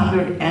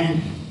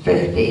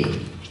 $650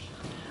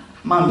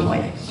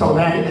 monthly. So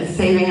that is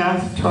saving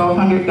us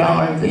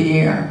 $1,200 a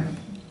year.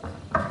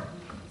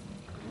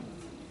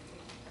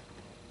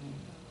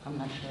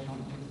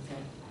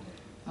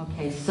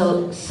 Okay,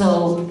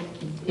 so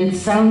it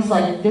sounds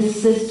like this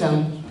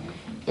system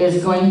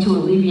is going to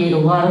alleviate a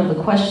lot of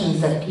the questions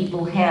that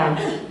people have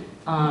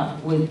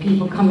with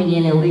people coming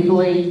in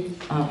illegally.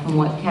 From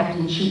what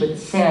Captain Schubert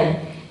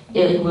said,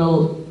 it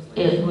will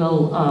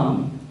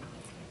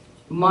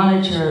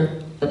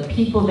monitor the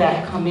people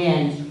that come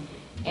in,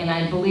 and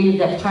I believe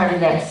that part of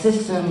that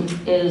system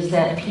is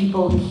that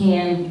people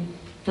can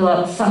fill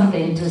out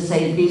something to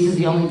say these are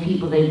the only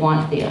people they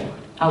want there.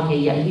 Okay,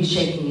 yeah, he's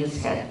shaking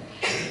his head.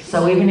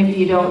 So even if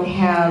you don't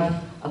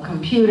have a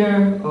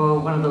computer or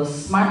one of those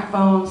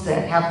smartphones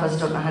that half of us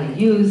don't know how to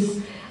use,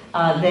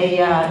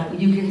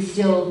 you can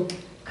still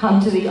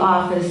come to the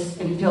office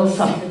and fill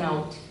something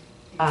out.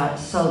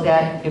 So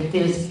that if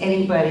there's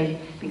anybody,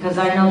 because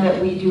I know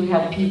that we do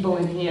have people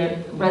in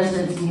here,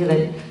 residents in here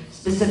that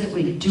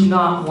specifically do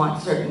not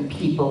want certain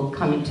people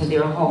coming to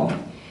their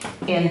home.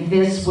 And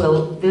this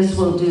will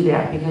do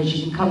that, because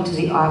you can come to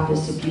the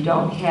office if you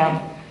don't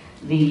have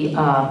the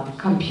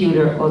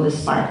computer or the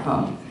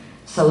smartphone.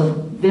 So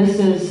this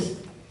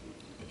is,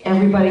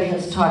 everybody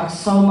has talked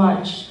so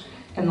much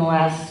in the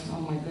last,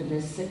 oh my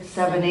goodness, 6,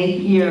 7, 8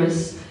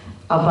 years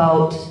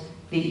about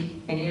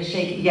and you're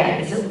shaking, yeah,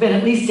 it's been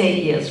at least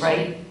 8 years,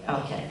 right?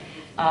 Okay.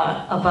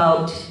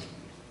 About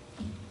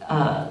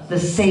the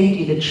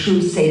safety, the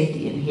true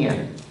safety in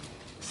here.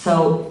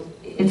 So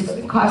it's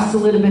going to cost a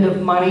little bit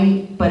of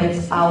money, but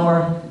it's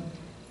our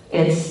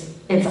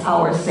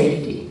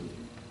safety.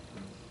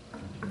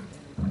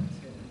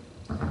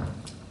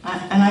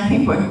 And I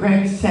think what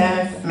Greg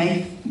says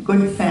makes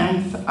good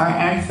sense. Our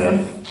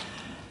access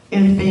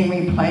is being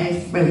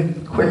replaced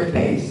with Quick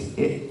Base.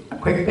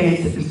 Quick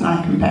Base is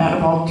not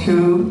compatible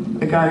to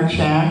the guard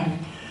shack,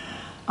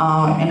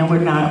 and it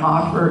would not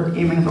offer,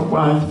 even if it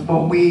was,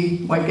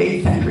 what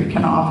Gate Century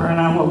can offer. And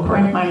I will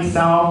correct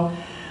myself,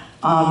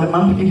 the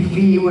monthly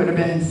fee would have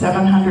been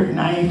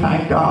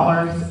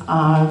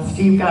 $795.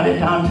 Steve got it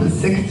down to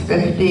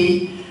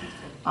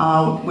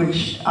 $650,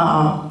 which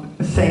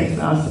saves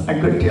us a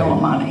good deal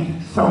of money.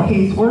 So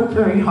he's worked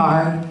very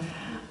hard.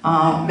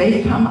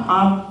 They've come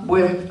up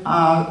with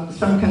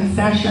some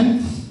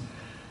concessions.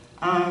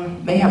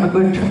 They have a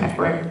good track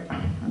record.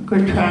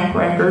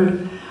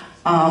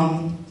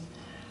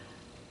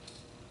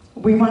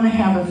 We want to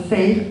have a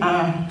safe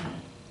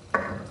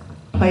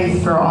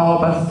place for all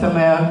of us to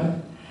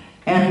live.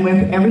 And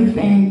with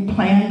everything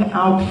planned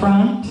out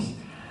front,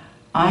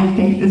 I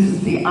think this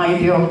is the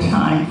ideal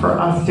time for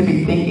us to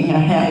be thinking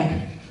ahead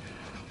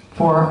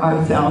for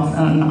ourselves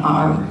and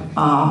our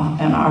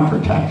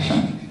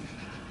protection.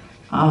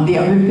 The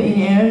other thing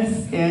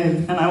is,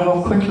 and I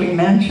will quickly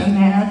mention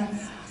that,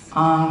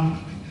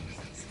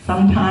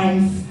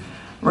 sometimes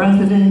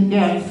resident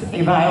gets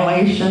a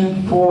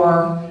violation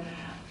for,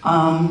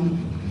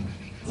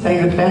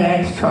 say the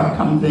FedEx truck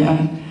comes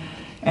in,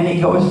 and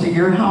he goes to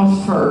your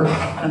house first,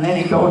 and then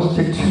he goes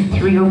to 2,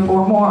 3, or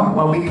 4 more.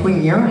 Well,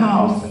 between your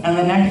house and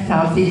the next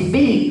house, he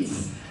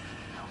speeds.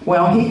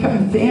 Well, he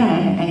comes in,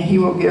 and he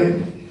will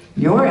give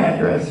your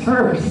address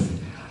first,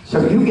 so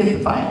you get the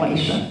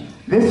violation.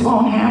 This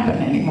won't happen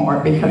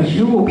anymore, because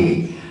you will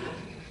be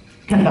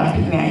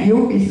conducting that. You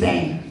will be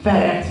saying,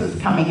 FedEx is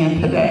coming in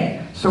today.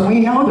 So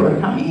we know they're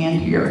coming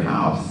into your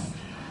house.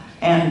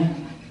 And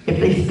if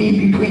they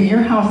speed between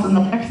your house and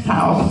the next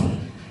house,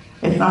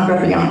 it's not going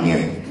to be on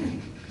you.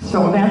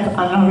 So that's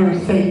another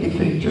safety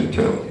feature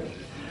too.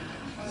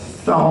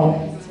 So,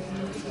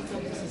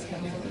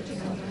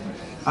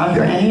 are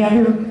there any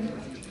other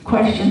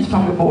questions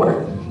from the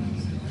board?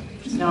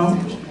 No?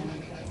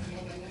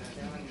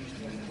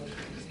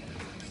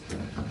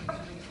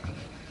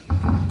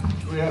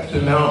 Do we have to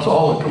announce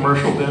all the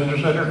commercial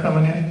vendors that are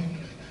coming in?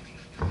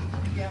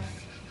 Yes.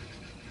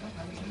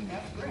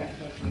 That's correct.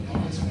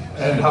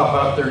 And how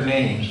about their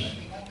names?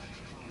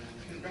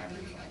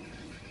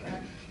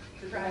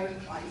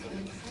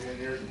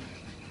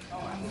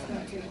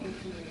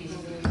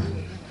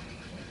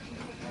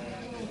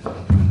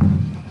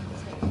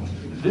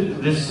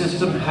 This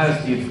system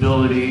has the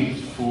ability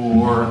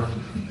for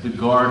the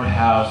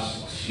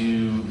guardhouse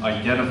to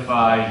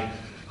identify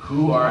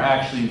who are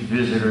actually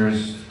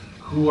visitors,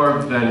 who are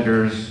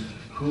vendors,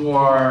 who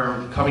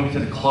are coming to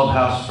the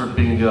clubhouse for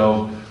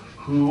bingo,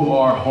 who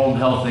are home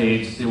health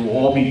aides. They will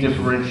all be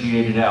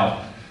differentiated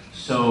out.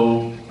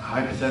 So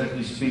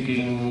hypothetically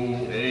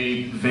speaking,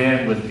 a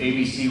van with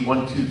ABC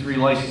 123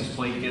 license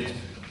plate gets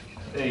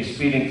a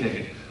speeding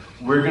ticket.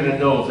 We're going to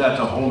know if that's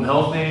a home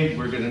health aide,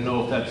 we're going to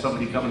know if that's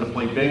somebody coming to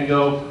play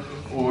bingo,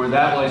 or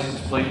that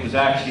license plate was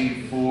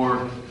actually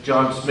for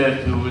John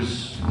Smith, who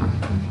was...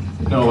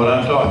 No, what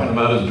I'm talking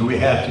about is, do we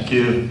have to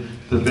give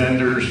the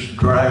vendor's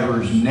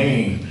driver's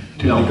name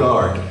to the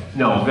guard?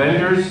 No,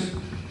 vendors,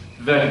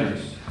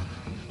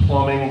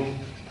 plumbing,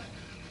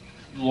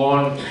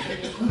 lawn,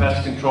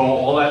 pest control,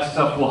 all that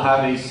stuff will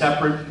have a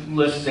separate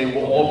list. They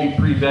will all be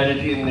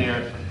pre-vetted in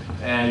there,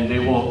 and they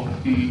will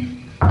be,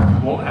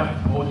 won't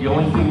have, the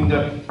only thing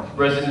that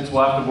residents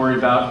will have to worry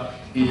about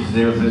is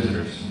their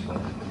visitors.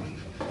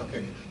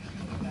 Okay.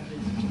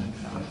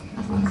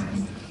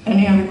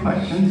 Any other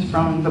questions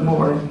from the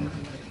board?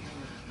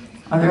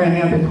 Are there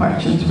any other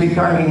questions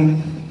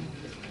regarding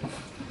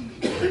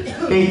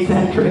gates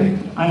entry?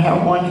 I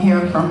have one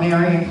here from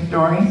Mary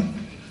Story.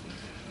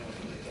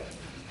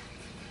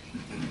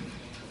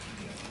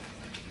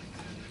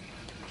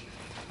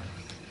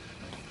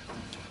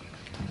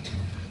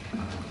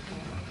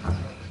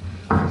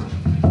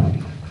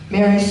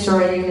 Mary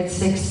Story, Unit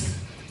 6.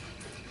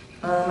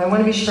 I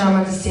want to be sure I'm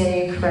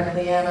understanding you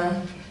correctly,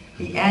 Anna.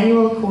 The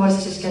annual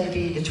cost is going to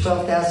be the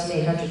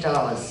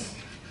 $12,800.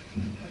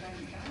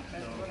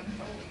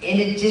 In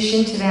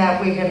addition to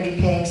that, we're going to be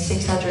paying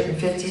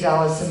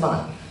 $650 a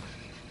month.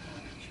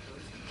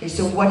 Okay,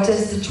 so what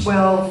does the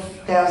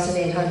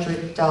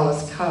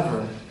 $12,800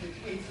 cover?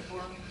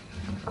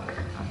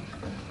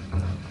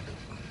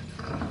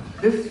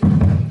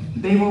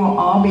 They will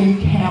all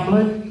be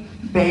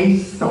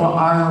tablet-based, so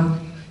our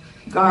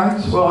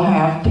guards will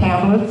have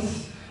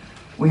tablets.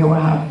 We will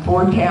have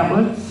 4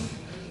 tablets.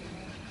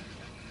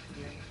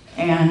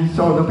 And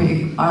so it'll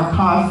be our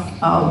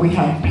cost, we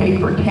have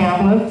paper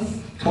tablets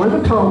for the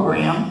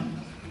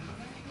program.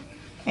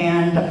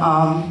 And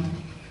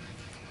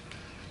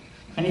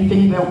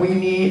anything that we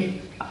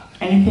need,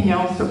 anything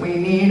else that we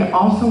need.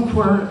 Also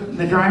for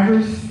the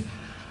driver's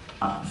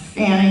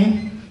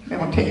scanning, they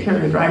will take care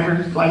of the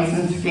driver's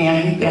license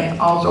scanning. That's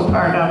also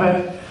part of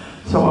it.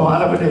 So a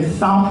lot of it is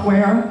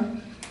software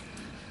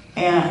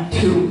and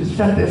to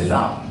set this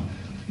up.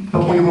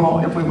 But we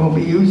will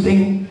be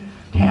using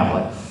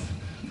tablets.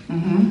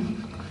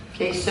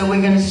 Okay, so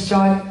we're going to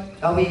start,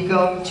 are we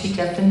going to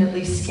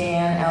definitely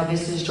scan our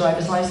visitor's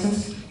driver's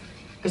license?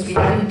 Because we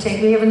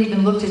haven't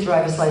even looked at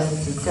driver's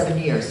license in 7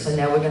 years, so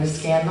now we're going to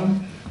scan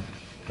them?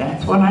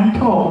 That's what I'm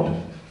told.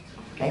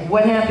 Okay,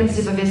 what happens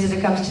if a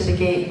visitor comes to the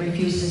gate and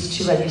refuses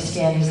to let you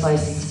scan his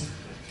license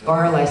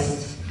or her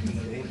license?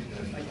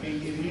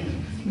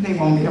 They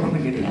won't be able to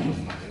get in.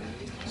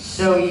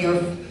 So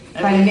you're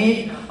trying to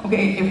need,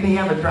 okay, if they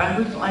have a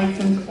driver's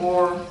license,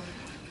 or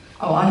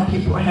a lot of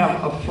people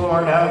have a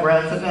Florida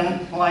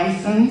resident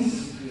license,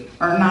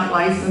 or not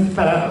license,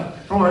 but a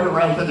Florida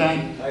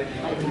resident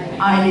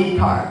ID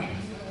card.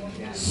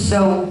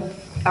 So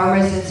our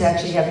residents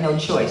actually have no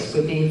choice.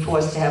 We're being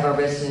forced to have our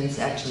residents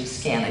actually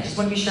scan. I just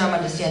want to be sure I'm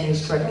understanding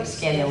this correctly.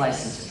 Scan their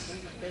licenses.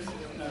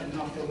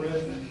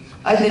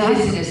 The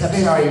visitors, I'm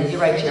sorry. You're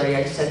right, Jerry.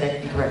 I said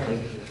that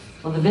incorrectly.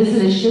 Well, the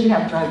visitors should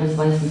have driver's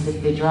license if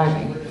they're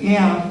driving.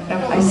 Yeah.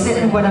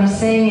 What I'm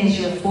saying is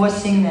you're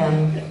forcing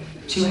them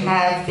to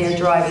have their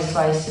driver's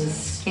license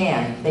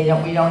scanned. We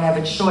don't have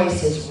a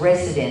choice as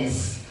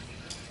residents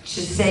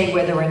to say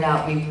whether or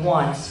not we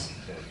want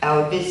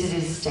our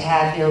visitors to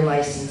have their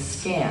license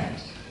scanned.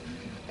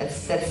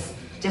 That's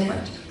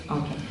different.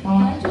 Okay.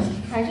 Well,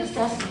 can I just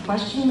ask a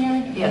question,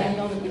 Mary? Yeah. I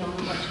know that we don't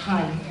have much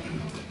time.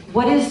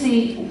 What is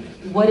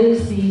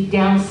the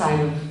downside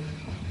of?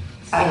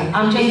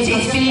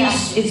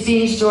 It's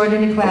being stored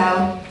in the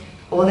cloud,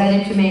 all that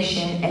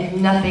information,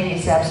 and nothing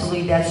is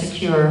absolutely that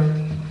secure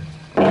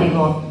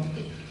anymore.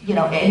 You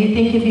know,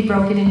 anything can be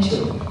broken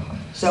into.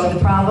 So the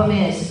problem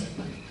is,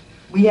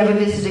 we have a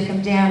visitor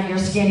come down, you're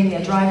scanning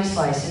their driver's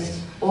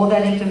license, all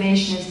that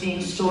information is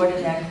being stored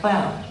in that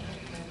cloud.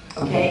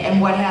 Okay,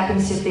 and what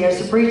happens if there's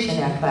a breach in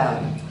that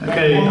cloud?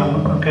 Okay,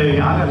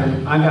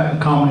 I got a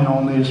comment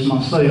on this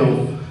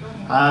myself.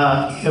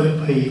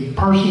 If a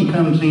person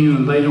comes in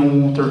and they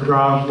don't want their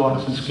driver's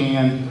license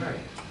scanned,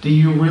 do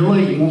you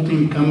really want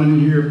them coming in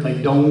here if they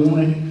don't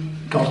want it?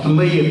 Because to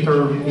me, if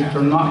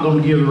they're not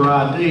going to give their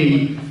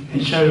ID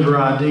and show their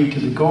ID to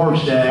the guard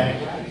shack,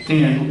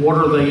 then what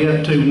are they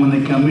up to when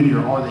they come in here?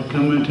 Are they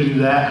coming to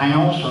that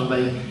house? Are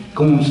they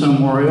going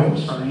somewhere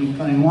else or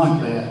anything like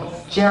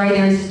that? Jerry,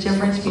 there's a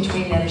difference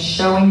between them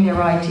showing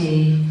their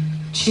ID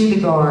to the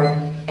guard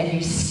and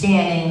you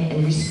scanning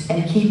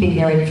and keeping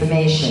their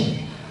information.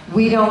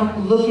 We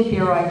don't look at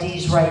their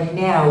IDs right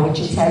now, which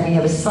is how we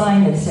have a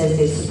sign that says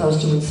they're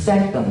supposed to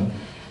inspect them.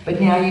 But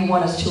now you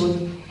want us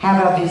to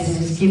have our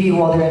visitors give you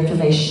all their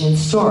information and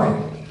store it.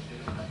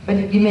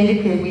 But you made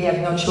it clear we have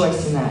no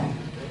choice in that.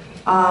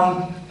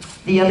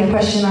 The other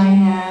question I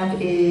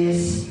have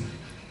is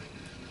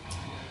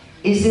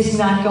this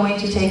not going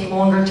to take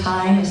longer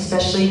time,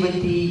 especially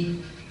with the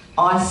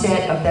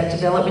onset of that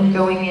development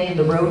going in and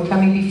the road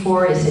coming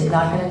before? Is it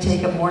not going to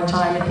take up more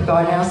time at the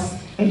guardhouse?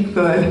 It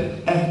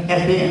could,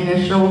 at the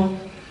initial,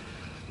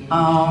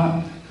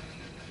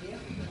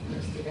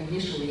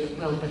 Initially it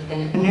will, but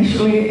then...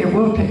 Initially it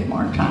will take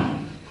more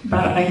time.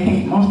 But I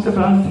think most of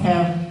us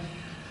have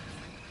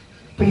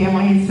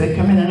families that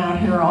come in and out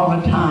here all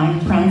the time,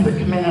 friends that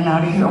come in and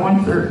out of here.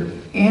 Once they're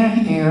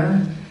in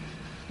here,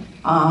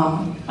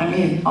 I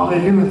mean, all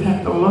they do is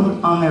have to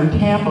look on their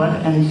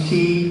tablet and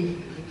see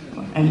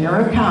in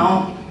your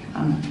account,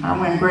 I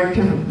want Greg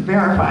to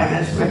verify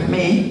this with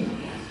me,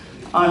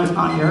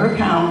 on your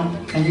account,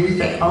 and you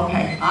say,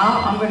 okay,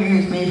 I'm going to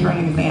use me for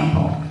an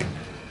example.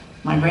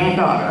 My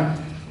granddaughter,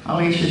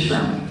 Alicia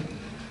Sherman,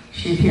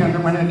 she's here in the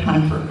winter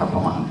time for a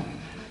couple months.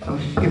 So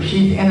if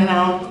she's in and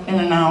out,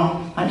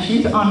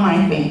 she's on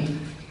my thing.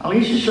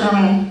 Alicia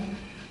Sherman,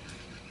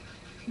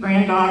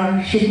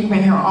 granddaughter, she can come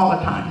in here all the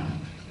time.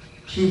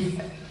 She's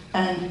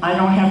and I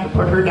don't have to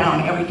put her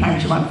down every time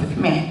she wants to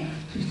come in.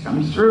 She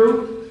comes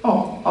through,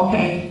 oh,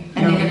 okay.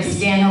 And they're gonna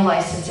scan her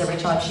license every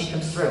time she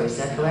comes through, is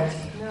that correct?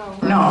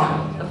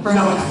 No. The first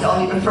No, time,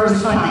 only the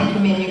first time they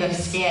come in, you're gonna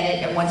scan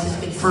it, and once it's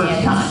been First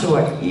scanned, time. it's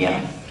stored.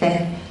 Yeah.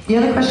 Okay. The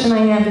other question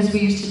I have is, we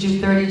used to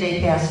do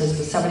 30-day passes,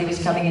 because somebody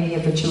was coming in here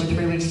for 2 or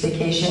 3 weeks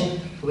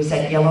vacation. It was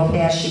that yellow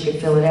pass, you could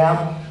fill it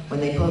out. When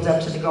they pulled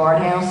up to the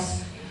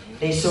guardhouse,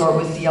 they saw it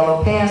was the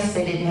yellow pass,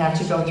 they didn't have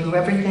to go through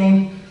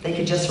everything, they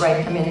could just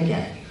write, come in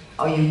again.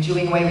 Are you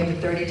doing away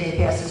with the 30-day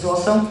passes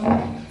also?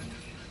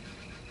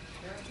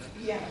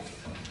 Yes.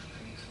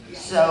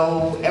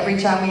 So every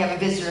time we have a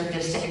visitor, if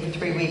they're staying for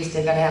 3 weeks,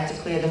 they're gonna have to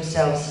clear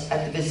themselves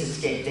at the visitor's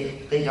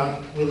gate. They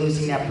don't, we're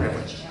losing that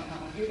privilege.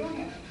 You don't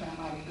have to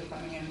come out if you're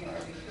coming in here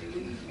every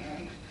 3 weeks,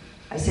 Mary.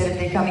 I said if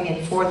they're coming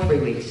in for 3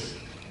 weeks.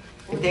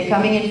 If they're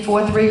coming in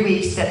for 3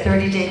 weeks, that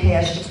 30-day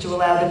pass just to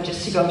allow them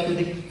just to go through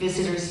the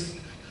visitor's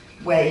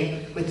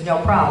way with no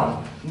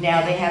problem.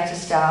 Now they have to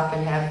stop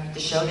and have to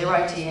show their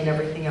ID and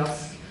everything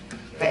else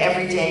for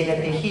every day that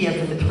they're here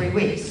for the 3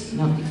 weeks.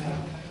 No.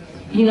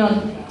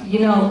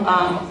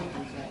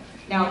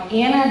 Now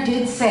Anna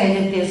did say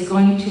that there's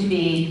going to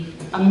be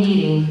a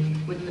meeting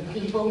with the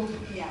people.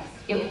 Yes.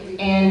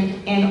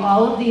 And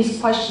all of these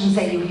questions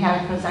that you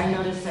have, because I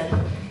noticed that,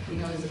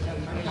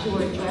 as you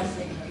were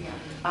addressing,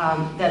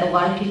 that a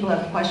lot of people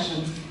have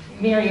questions.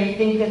 Mary, I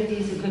think that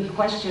these are good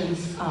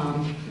questions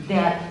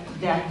that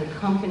the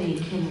company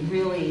can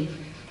really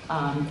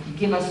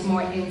give us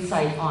more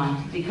insight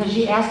on, because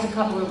you asked a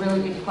couple of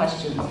really good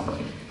questions.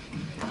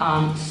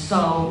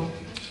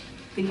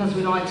 Because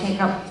we don't want to take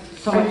up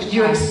so much time.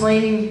 You're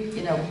explaining,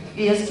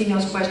 you're asking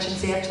those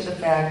questions after the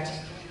fact.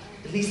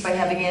 At least by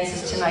having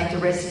answers tonight, the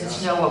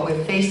residents know what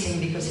we're facing,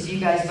 because if you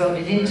guys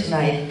voted in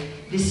tonight,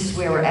 this is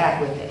where we're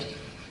at with it.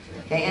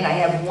 Okay, and I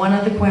have one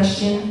other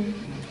question,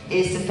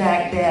 is the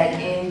fact that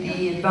in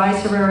the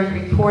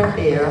advisory report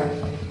there,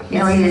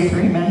 Mary, your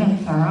 3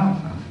 minutes are up.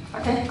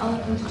 okay,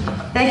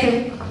 thank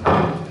you.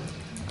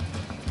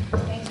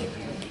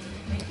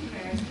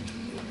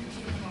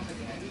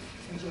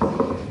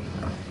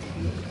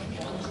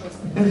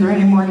 Is there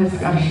any more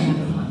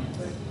discussion?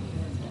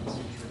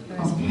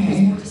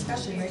 Okay.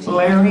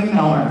 Larry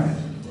Miller.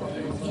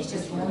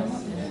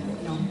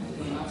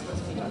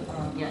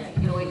 Yeah,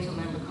 you wait till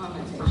member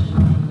comments.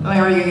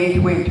 Larry, you need to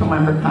wait till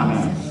member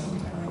comments.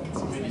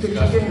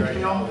 Because you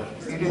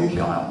didn't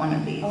fill out one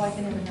of these.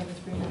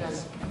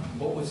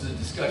 What was the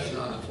discussion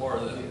on the floor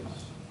then?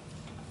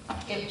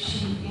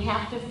 You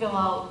have to fill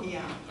out,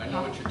 Yeah. I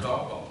know what you're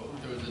talking about,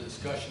 but there was a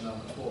discussion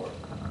on the floor.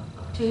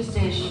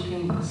 Tuesdays you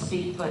can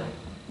speak, but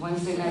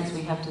Wednesday nights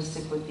we have to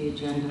stick with the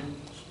agenda.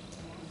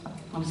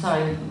 I'm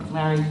sorry,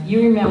 Larry,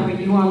 you remember,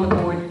 you were on the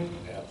board.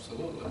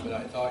 Absolutely, but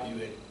I thought you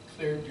had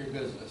cleared your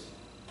business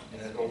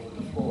and had opened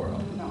the floor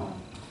up. No.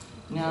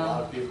 A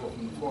lot of people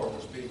from the floor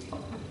were speaking.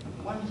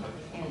 One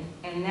person.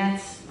 And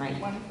that's, right.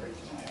 One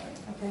person, Larry.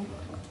 Okay.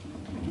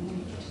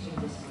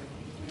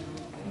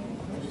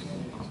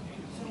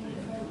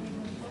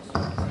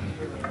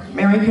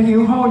 Mary, can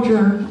you hold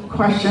your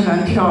question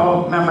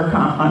until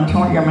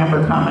your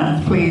member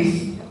comments,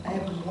 please? I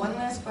have one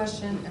last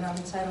question, and I'm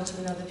entitled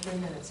to another 3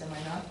 minutes, am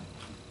I not?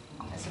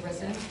 As a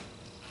resident?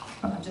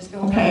 I'm just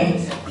going.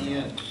 Okay. At the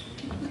end.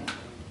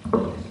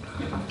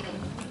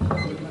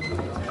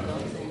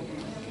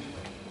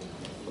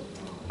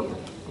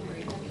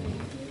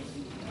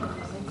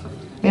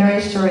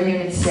 Mary Story,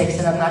 Unit 6,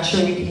 and I'm not sure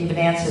you can even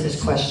answer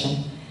this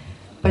question.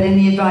 But in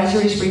the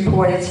advisory's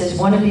report, it says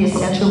one of the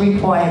essential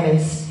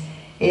requirements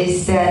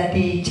is that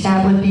the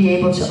tablet be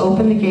able to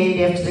open the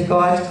gate after the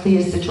guard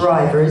clears the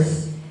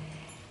drivers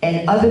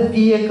and other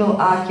vehicle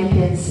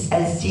occupants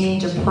as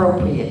deemed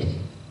appropriate.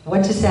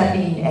 What does that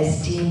mean,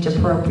 as deemed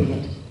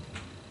appropriate?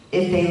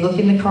 If they look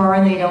in the car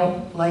and they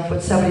don't like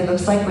what somebody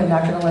looks like, we're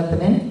not going to let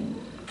them in?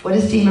 What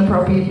does deemed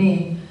appropriate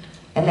mean?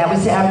 And that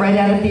was right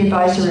out of the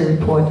advisory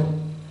report.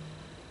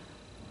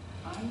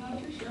 I'm not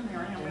too sure,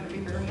 Mary. I'm going to be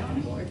very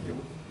honest with you.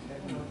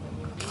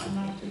 I'm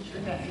not too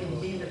sure that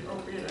is deemed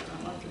appropriate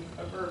unless it's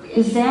a verbiage.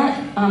 Is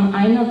that,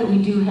 I know that we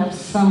do have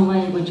some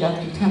language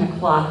after 10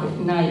 o'clock at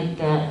night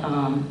that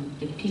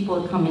if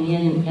people are coming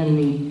in and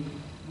the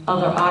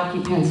other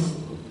occupants,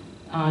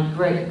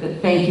 Greg,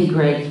 thank you,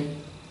 Greg.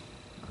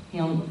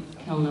 He'll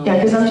know. Yeah,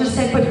 because I'm just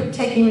saying, but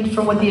taking it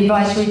from what the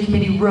advisory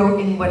committee wrote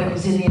in what it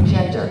was in the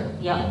agenda.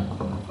 Yeah.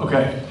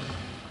 Okay.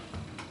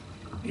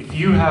 If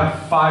you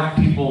have 5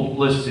 people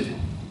listed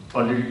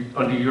under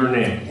your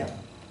name, Yeah.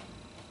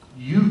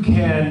 you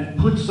can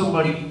put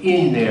somebody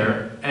in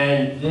there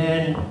and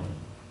then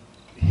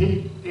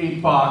hit a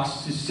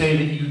box to say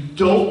that you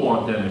don't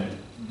want them in.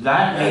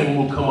 That name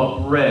will come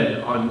up red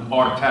on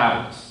our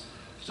tablets.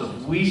 So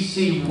if we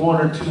see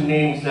 1 or 2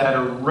 names that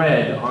are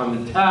red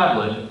on the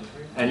tablet,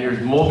 and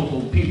there's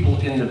multiple people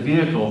in the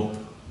vehicle,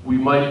 we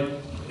might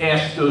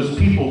ask those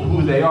people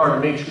who they are to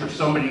make sure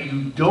somebody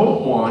you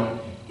don't want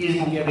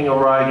isn't getting a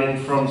ride in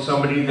from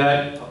somebody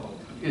that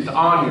is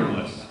on your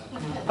list.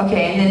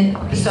 Okay, and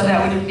then, so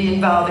that would be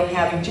involving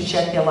having to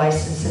check their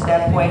license at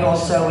that point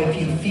also, if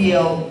you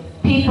feel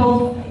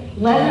People,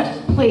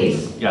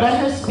 Please, Yes. let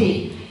her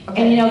speak.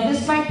 And you know,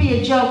 this might be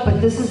a joke,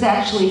 but this has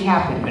actually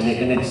happened.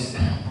 And it's,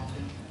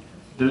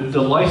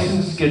 the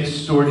license gets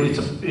stored,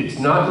 it's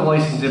not the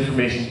license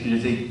information, it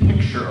is a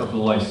picture of the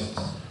license.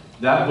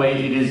 That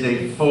way it is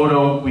a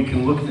photo, we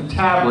can look at the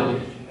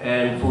tablet,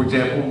 and for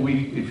example,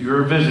 if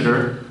you're a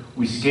visitor,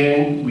 we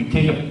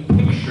take a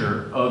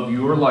picture of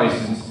your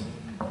license,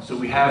 so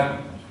we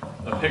have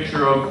a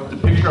picture of the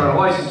picture on a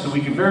license, so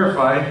we can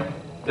verify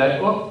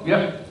that, oh,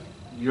 yep,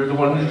 you're the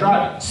one who's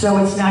driving. So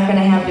it's not going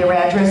to have their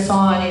address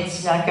on,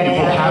 it's not going to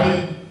have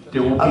any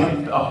There will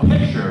be a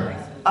picture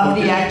of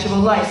the actual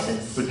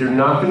license? but they're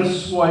not going to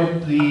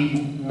swipe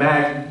the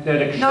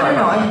magnetic stripe.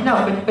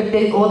 But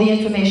all the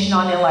information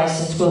on their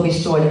license will be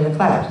stored in the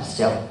cloud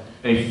still.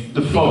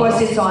 The photo.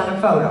 Because it's on a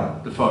photo.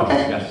 The photo,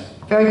 Okay. yes.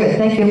 Very good,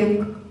 thank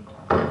you.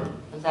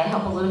 Does that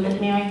help a little bit,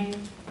 Mary?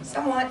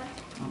 Somewhat.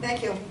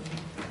 Thank you.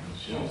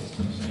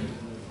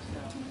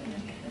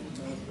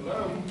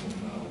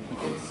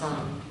 It's,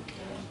 I'm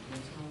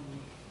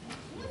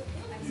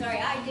sorry,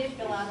 I did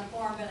fill out a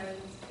form, but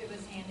it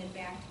was handed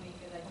back to me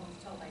because I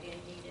was told I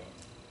didn't need it.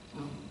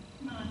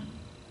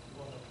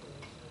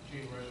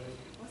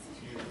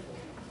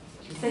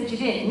 She said you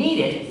didn't need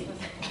it.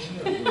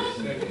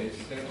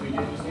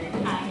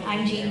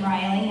 I'm Jean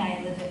Riley.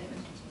 I live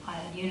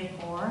at Unit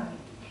 4,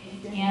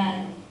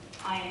 and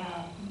I'm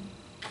a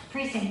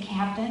precinct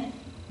captain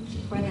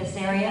for this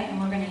area,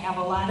 and we're going to have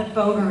a lot of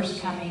voters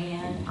coming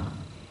in.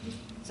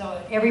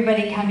 So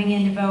everybody coming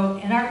in to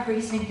vote. In our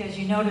precinct, as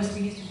you notice,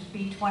 we used to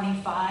be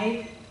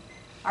 25.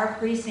 Our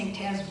precinct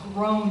has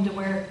grown to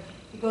where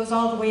it goes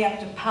all the way up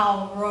to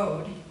Powell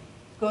Road.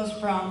 It goes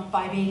from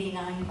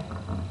 589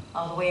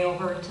 all the way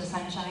over to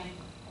Sunshine.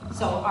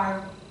 So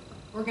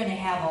we're going to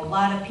have a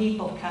lot of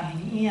people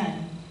coming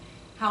in.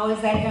 How is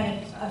that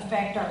going to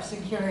affect our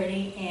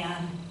security?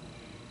 And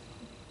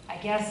I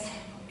guess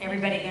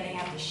everybody going to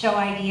have to show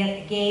ID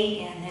at the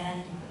gate and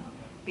then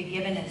be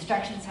given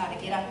instructions how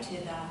to get up to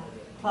the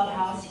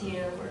clubhouse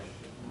here.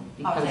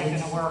 How's that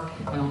going to work?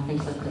 I don't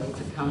think so, because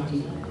it's a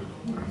county.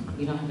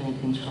 We don't have any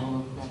control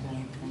of that, I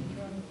don't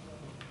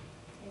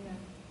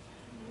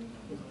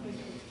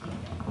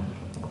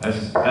think.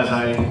 As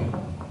I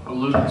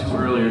alluded to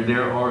earlier,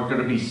 there are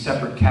going to be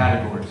separate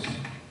categories.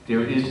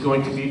 There is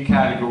going to be a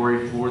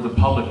category for the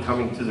public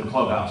coming to the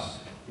clubhouse,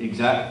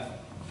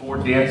 for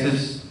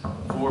dances,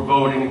 for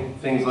voting,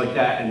 things like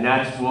that, and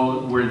that's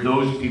where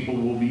those people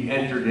will be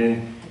entered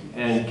in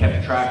and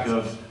kept track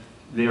of.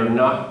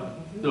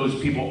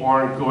 Those people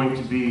aren't going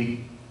to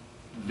be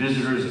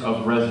visitors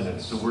of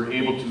residents, so we're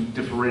able to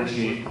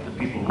differentiate the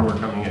people who are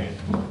coming in.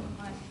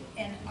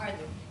 And are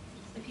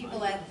the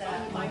people at the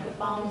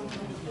microphone?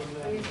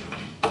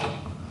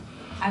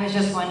 I was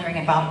just wondering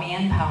about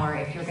manpower,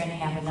 if you're going to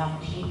have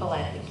enough people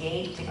at the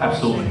gate to go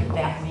Absolutely. through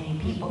that many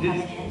people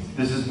coming in.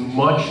 This is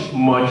much,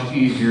 much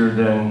easier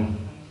than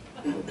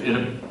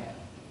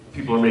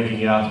people are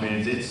making it out to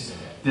be. This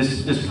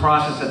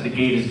process at the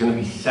gate is going to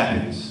be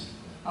seconds.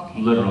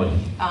 Okay. Literally.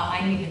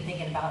 I'm even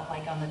thinking about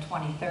like on the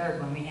 23rd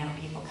when we have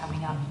people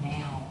coming up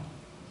now.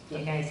 Do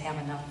you guys have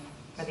enough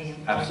for the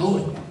information?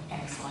 Absolutely.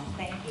 Excellent,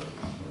 thank you.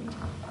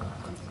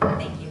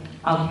 Thank you.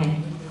 Okay.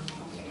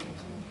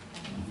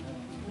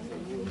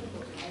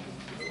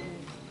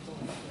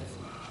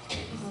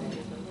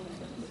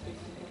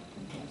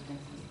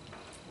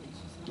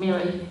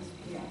 Mary,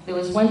 there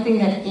was one thing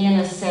that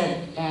Anna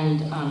said,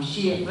 and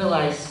she didn't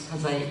realize,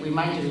 because I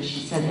reminded her, she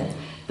said that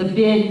the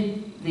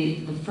bid,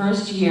 the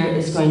first year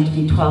is going to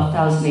be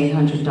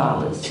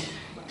 $12,800.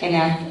 And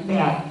after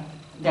that,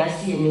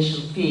 that's the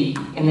initial fee,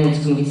 and then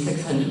it's going to be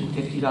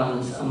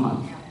 $650 a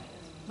month.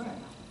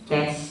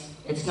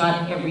 It's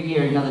not every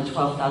year another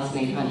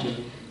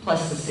 $12,800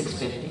 plus the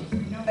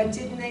 $650. But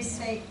didn't they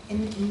say,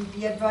 in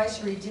the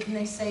advisory, didn't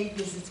they say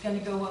this is going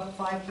to go up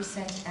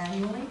 5%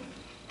 annually?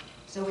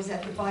 So is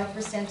that the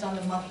 5% on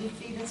the monthly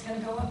fee that's going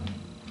to go up?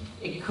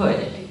 It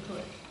could.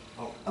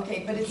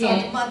 Okay, but it's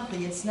on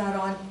monthly, it's not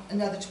on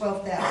another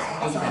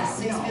 12,000, it's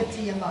on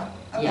 $650 a month.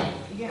 Okay.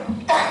 Yeah.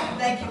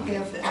 Thank you,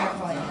 Gail, for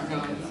clarifying.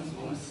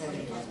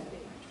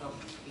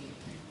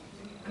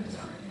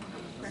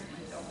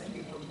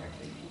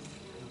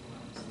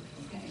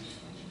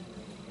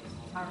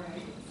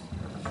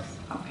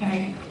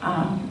 Okay.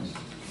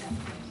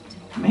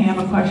 May I have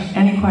a question?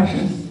 Any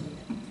questions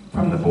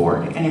from the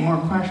board? Any more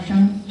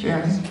questions?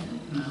 Jerry?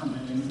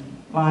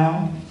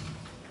 Lyle?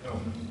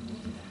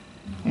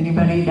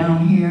 Anybody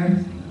down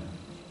here?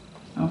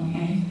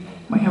 Okay.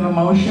 We have a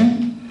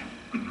motion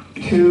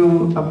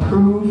to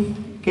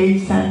approve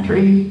gate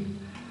entry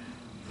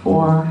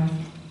for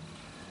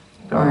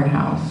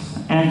guardhouse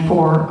and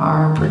for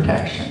our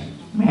protection.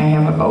 May I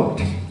have a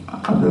vote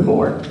of the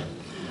board?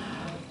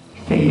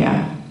 Say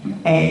yeah.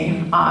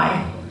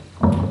 Aye.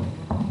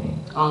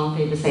 All in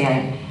favor, say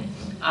aye.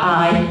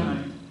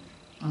 Aye.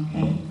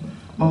 Okay.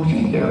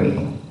 Motion carried.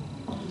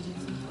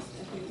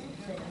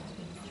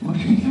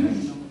 Motion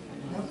carried.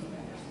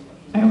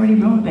 I already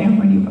voted. They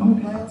already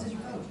voted. Why else did you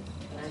vote?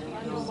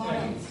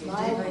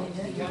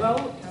 You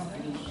vote?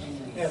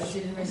 Yes.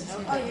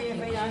 Oh, you didn't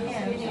write on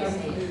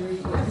here.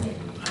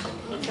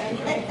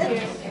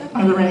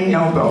 Are there any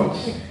no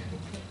votes?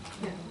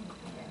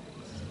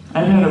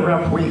 I've had a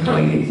rough week,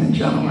 ladies and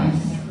gentlemen.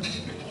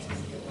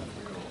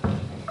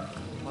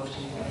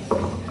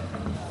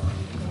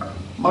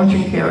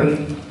 Motion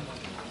carried.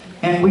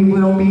 And we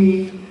will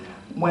be,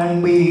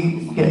 when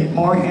we get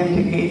more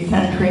into Gate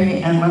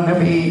Century and when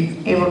they'll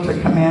be able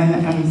to come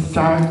in and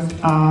start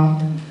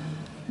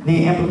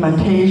the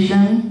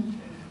implementation,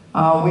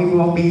 we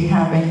will be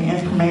having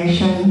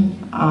information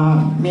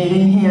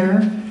meeting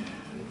here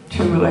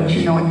to let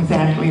you know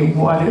exactly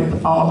what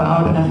it's all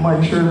about and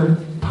what your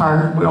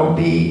part will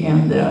be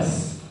in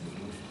this.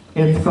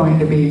 It's going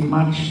to be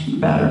much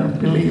better,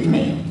 believe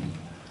me.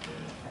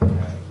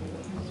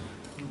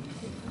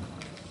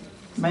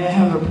 May I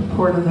have a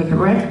report of the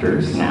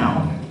directors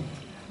now?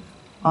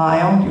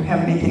 Lyle, do you have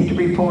anything to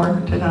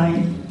report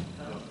tonight?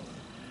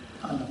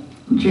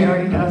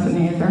 Jerry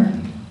doesn't either.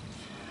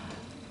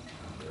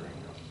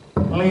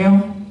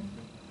 Leo?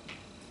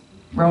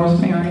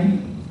 Rosemary?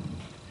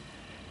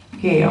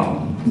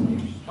 Gail?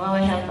 Well,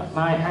 I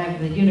have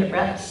the unit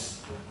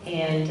reps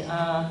and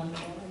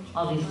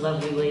all these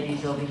lovely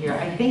ladies over here.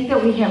 I think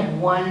that we have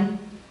one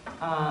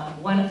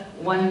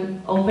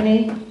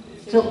opening.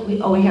 Still,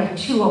 we have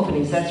 2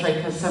 openings. That's right,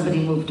 because somebody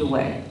moved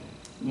away.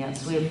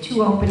 Yes, we have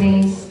 2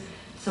 openings.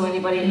 So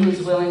anybody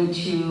who's willing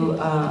to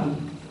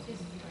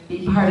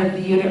be part of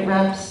the unit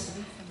reps,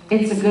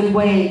 it's a good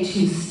way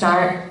to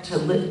start to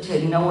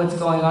know what's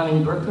going on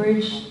in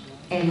Brookridge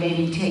and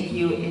maybe take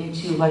you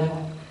into like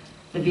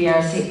the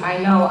VRC. I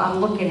know, I'm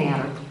looking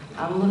at her.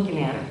 I'm looking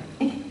at her.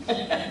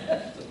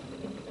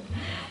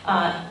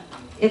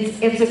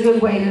 It's a good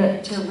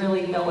way to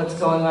really know what's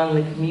going on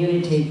in the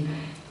community.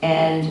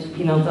 And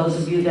you know, those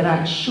of you that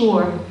aren't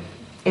sure,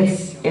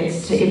 if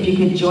you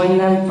could join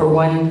them for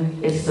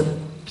it's the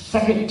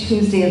second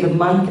Tuesday of the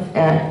month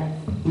at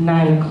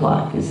 9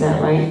 o'clock. Is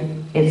that right?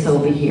 It's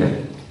over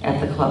here at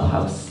the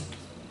clubhouse.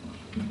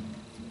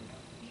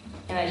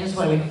 And I just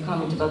want to make a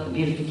comment about the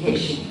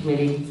beautification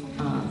committee.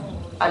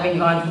 I've been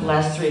gone for the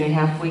last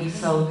 3.5 weeks,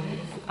 so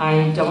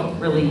I don't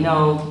really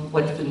know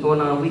what's been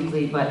going on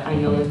weekly, but I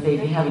know that they've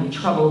been having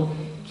trouble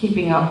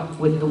keeping up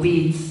with the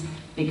weeds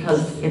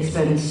because it's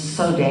been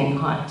so dang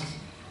hot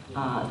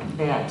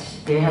that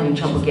they're having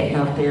trouble getting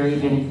out there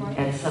even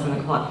at 7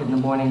 o'clock in the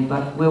morning,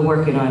 but we're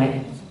working on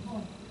it.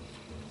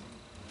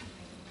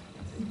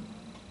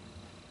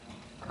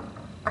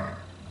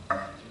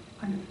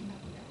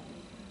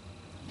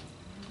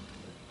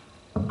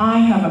 I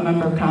have a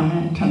member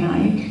comment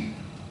tonight.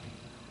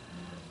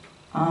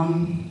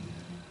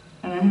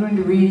 And I'm going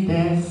to read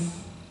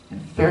this.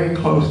 It's very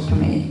close to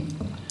me.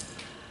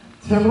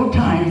 Several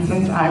times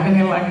since I've been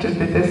elected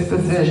to this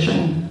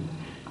position,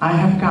 I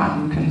have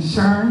gotten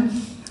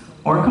concerns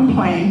or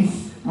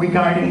complaints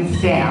regarding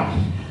staff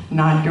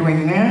not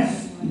doing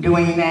this,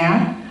 doing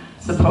that,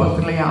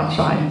 supposedly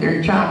outside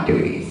their job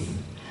duties.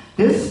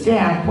 This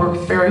staff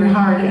works very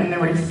hard in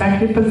their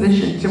respective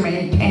positions to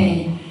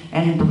maintain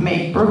and to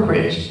make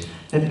Brookridge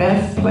the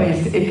best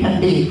place it can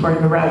be for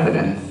the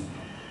residents.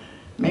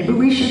 Maybe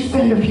we should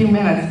spend a few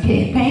minutes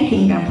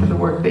thanking them for the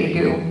work they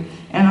do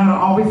and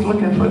not always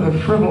looking for the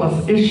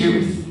frivolous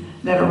issues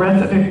that a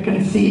resident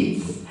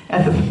concedes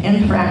as an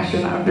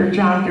infraction of their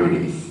job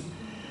duties.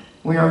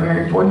 We are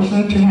very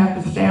fortunate to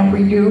have the staff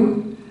we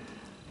do.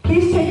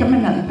 Please take a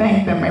minute and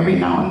thank them every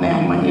now and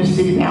then when you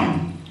see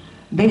them.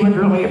 They would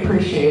really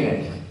appreciate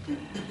it.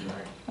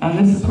 And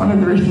this is one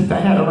of the reasons I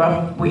had a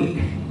rough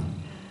week.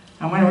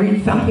 I want to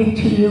read something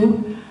to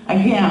you,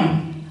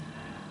 again,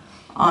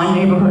 on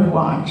Neighborhood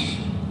Watch.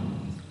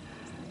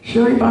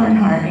 Sherry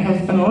Barnhart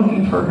has been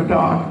looking for her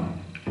dog,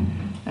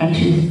 and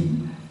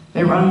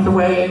it runs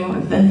away,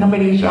 it's in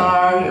somebody's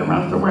yard, it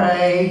runs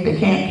away, they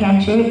can't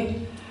catch it.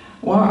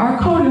 Well, our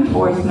code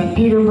enforcement,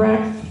 Peter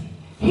Brex,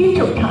 he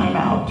took time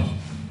out.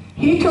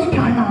 He took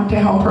time out to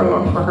help her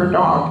look for her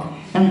dog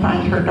and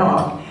find her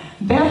dog.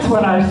 That's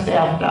what our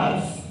staff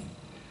does.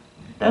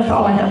 That's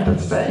all I have to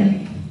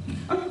say.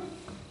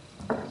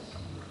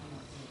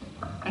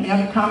 Any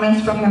other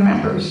comments from the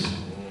members?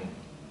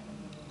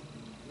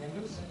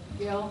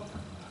 Gil?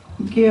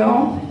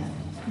 Gil?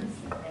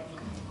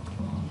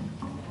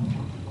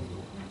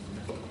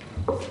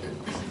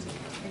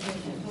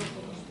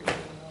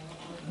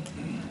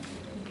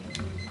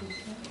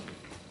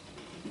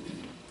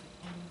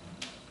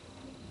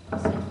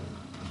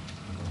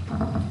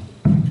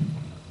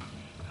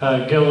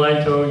 Gil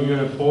Lito,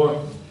 Unit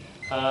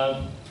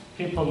 4.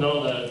 People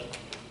know that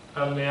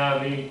I'm the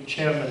RV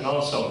chairman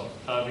also,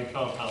 RV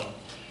compound.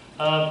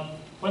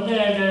 One thing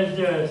I gotta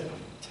do is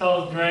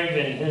tell Greg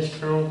and his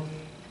crew,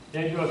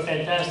 they do a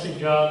fantastic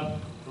job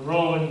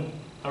roaming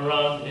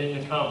around in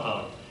the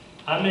compound.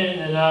 I'm in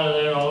and out of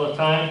there all the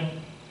time,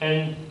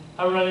 and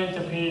I run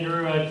into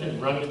Peter, I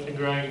run into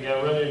Greg,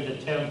 I run into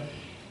Tim.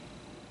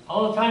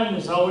 All the time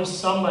there's always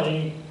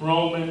somebody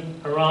roaming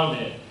around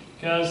there,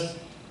 because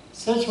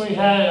since we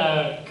had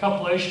a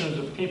couple issues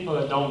of people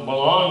that don't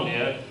belong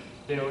there,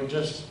 they were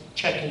just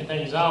checking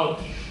things out,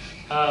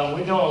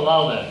 we don't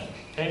allow that.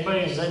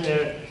 Anybody's in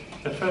there,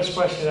 the first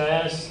question I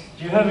ask,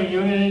 do you have a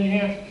unit in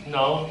here?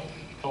 No.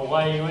 or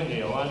why are you in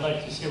there, or I'd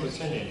like to see what's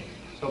in there.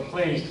 So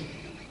please,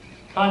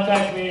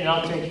 contact me and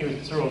I'll take you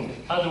through them.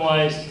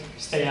 Otherwise,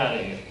 stay out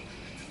of here.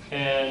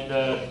 And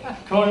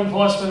code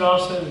enforcement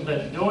officer has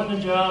been doing the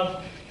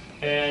job,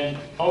 and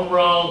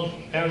overall,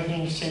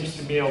 everything seems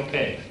to be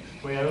okay.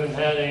 We haven't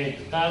had any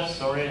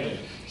thefts or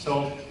anything.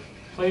 So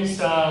please,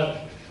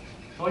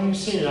 when you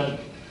see them,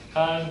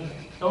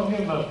 don't give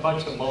them a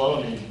bunch of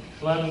baloney.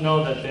 Let them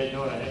know that they're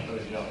doing a heck of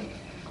a job.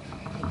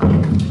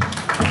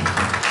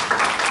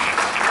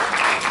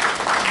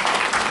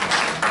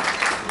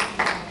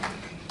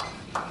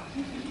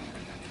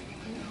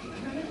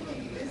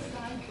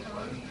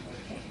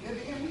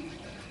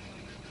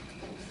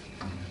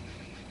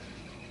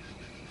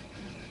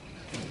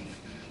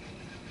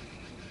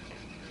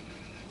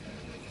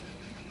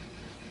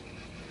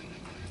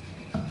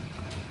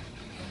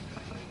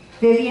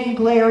 Vivian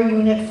Blair,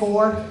 Unit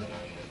 4.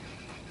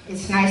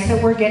 It's nice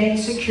that we're getting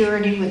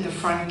security with the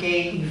front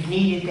gate. We've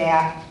needed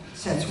that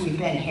since we've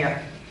been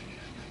here.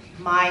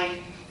 My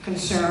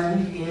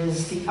concern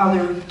is the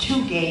other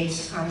 2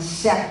 gates on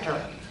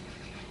Sector.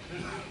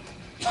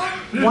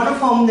 One of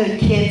them the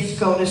kids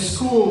go to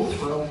school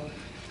through.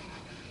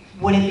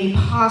 Would it be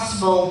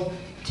possible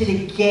to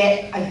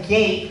get a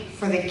gate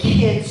for the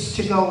kids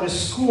to go to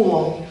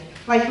school,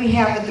 like we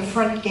have at the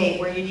front gate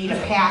where you need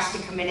a pass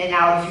to come in and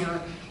out if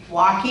you're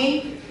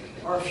walking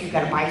or if you've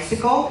got a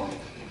bicycle?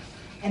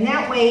 And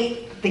that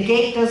way, the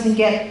gate doesn't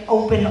get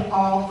open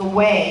all the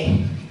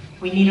way.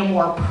 We need a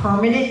more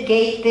permanent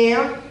gate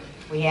there.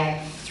 We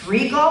had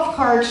 3 golf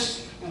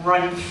carts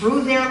run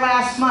through there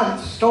last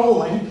month,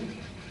 stolen.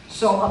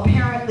 So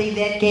apparently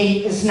that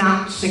gate is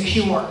not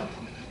secure.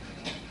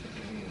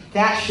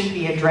 That should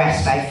be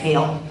addressed, I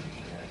feel.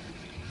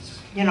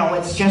 You know,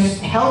 it's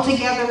just held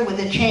together with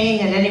a chain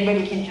that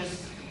anybody can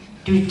just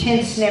do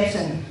 10 snips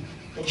and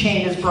the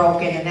chain is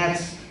broken, and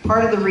that's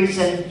part of the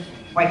reason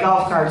why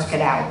golf carts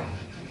get out.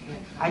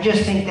 I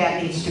just think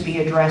that needs to be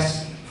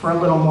addressed for a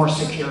little more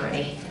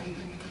security.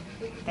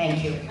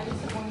 Thank you. I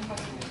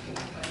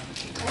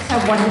just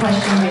have one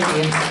question with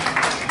you.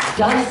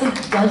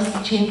 Does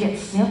the chain get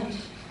snipped?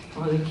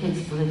 Or the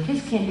kids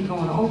can't be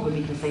going over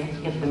because they have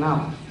to get them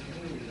out?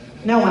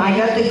 No, when I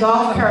got the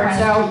golf carts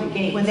out,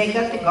 when they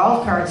got the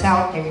golf carts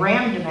out, they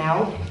rammed them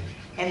out,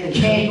 and the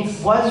chain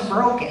was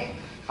broken.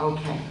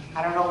 Okay.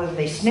 I don't know whether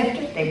they snipped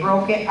it, they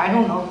broke it, I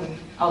don't know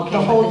Okay,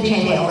 the whole but the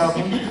chain was details.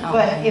 broken?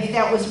 But Okay. if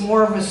that was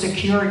more of a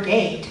secure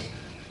gate,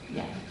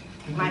 Yeah.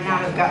 we might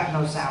not have gotten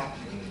those out.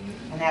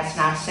 And that's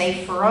not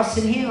safe for us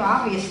in here,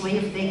 obviously.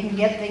 If they can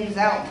get things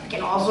out, they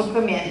can also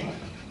come in.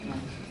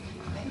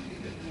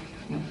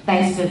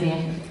 Thanks,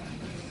 Vivian.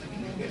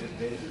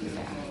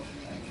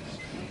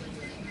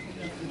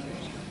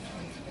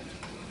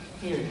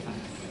 Here it comes.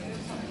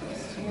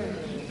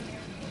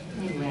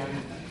 Hey, Larry.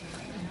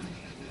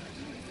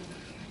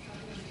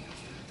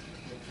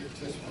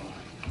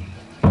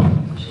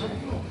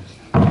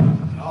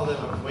 Now that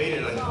I've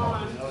waited, I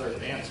want another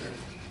answer.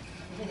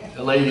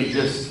 The lady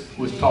just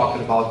was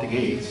talking about the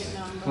gates.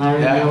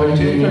 Larry That Miller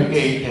particular unit.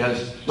 gate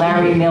has.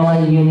 Larry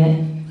Miller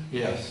unit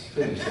Yes,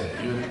 finish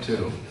that, unit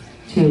 2.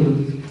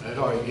 2. I'd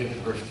already get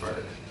the first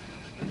part.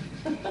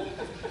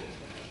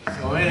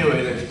 So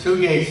anyway, there's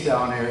 2 gates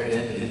down there, and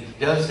it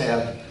does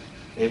have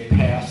a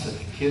pass that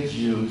the kids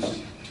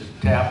use to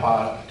tap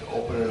out, to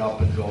open it up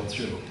and go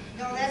through.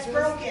 No, that's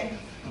broken.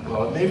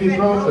 Well, it may It's be been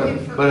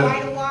broken, for but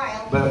quite a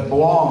while. it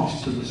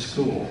belongs to the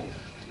school,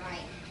 Right.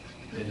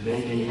 and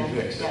they need to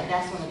fix Yeah, it.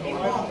 that's one of They the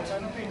won't.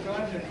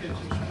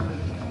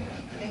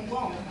 They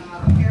won't.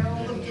 Carol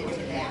looked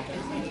into that.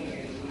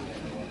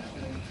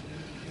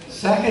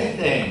 Second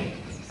thing,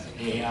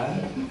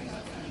 Ann,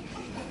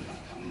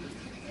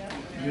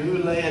 you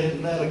let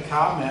a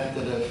comment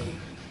that if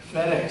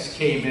FedEx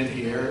came in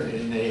here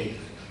and they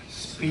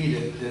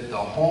speeded, that the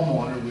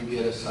homeowner would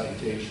get a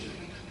citation.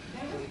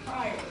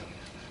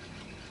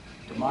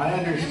 To my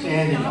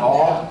understanding,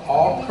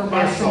 all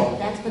commercial,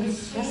 That's been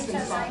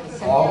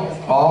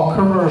solved. all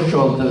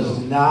commercial does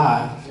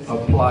not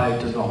apply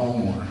to the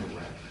homeowner.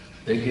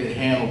 They get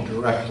handled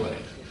directly.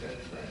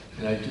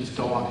 And I just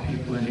don't want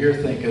people in here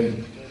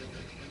thinking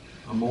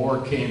a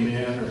mower came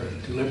in or a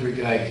delivery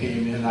guy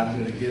came in, I'm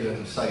gonna get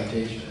a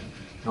citation.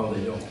 No,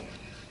 they don't.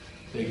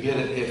 They get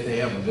it if they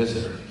have a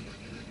visitor.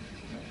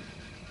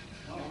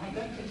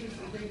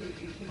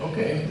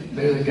 Okay,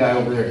 there's a guy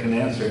over there can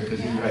answer it because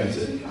he writes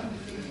it.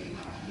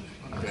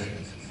 Okay.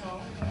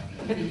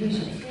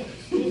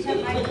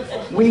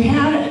 We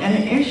had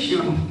an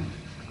issue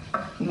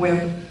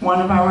with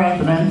one of our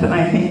residents, and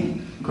I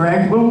think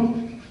Greg will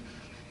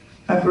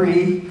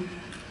agree.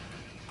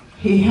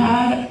 He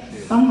had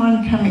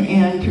someone come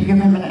in to give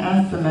him an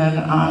estimate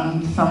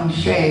on some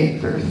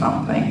shades or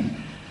something,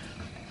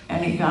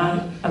 and he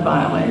got a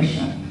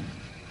violation.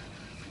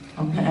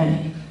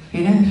 Okay? He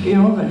didn't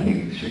feel that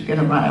he should get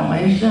a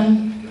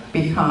violation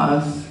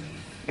because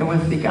it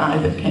was the guy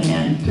that came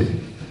in to,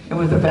 it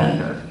was a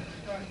vendor.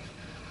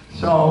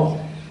 So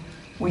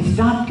we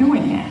stopped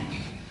doing that,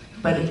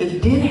 but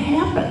it did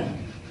happen.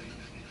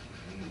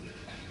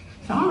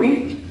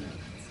 Sorry.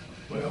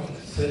 Well,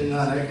 sitting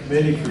on that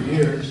committee for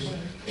years,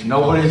 and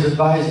nobody's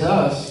advised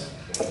us.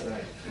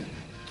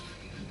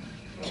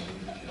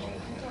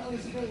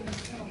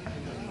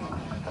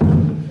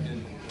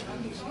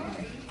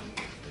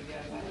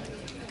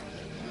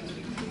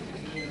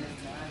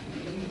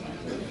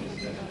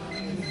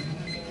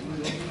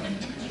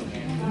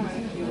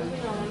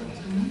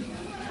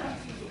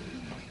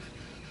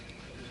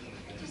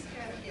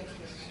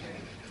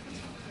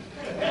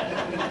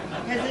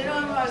 Because it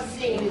almost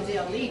seems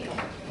illegal.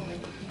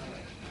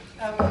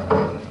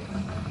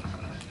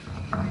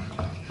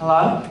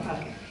 Hello?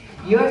 Okay.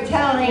 You're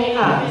telling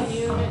us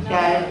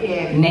that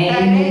if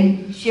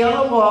Name.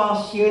 Sheila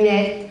Walsh,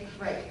 Unit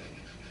 3,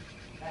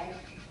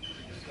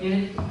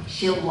 Unit,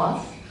 Sheila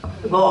Walsh?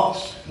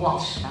 Walsh.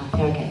 Walsh.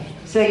 Okay.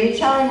 So you're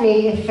telling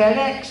me if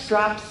FedEx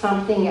drops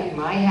something at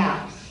my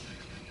house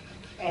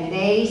and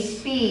they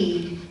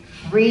speed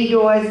 3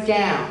 doors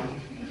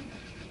down,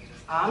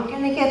 I'm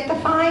gonna get the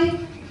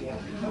fine?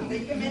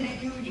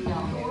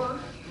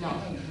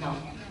 No.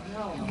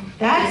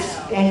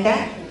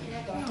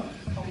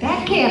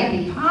 That can't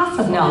be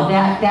possible. No,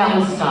 that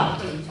was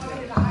stopped.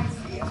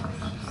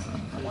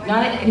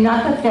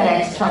 Not the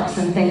FedEx trucks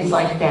and things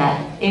like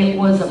that. It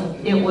was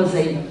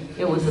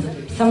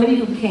somebody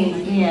who came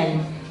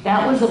in.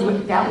 That was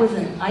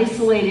an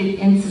isolated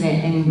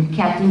incident, and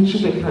Captain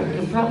Schubert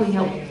can probably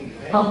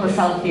help us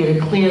out there to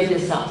clear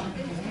this up.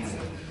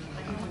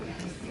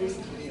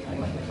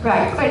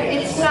 Right, but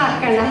it's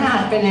not gonna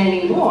happen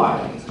anymore.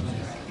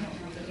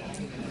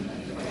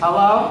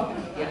 Hello?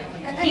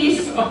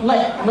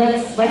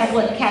 Let's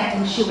let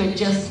Captain Schubert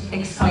just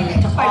explain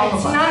it to all But of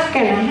it's us. not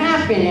gonna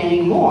happen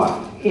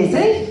anymore, is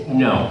it?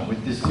 No,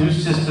 with this new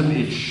system,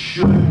 it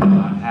should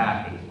not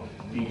happen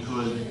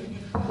because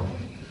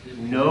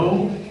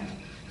no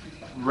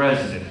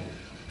resident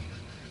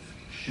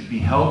should be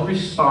held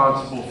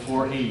responsible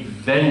for a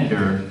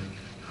vendor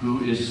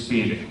who is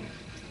speeding.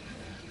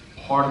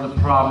 Part of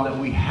the problem that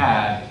we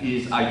have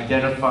is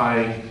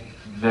identifying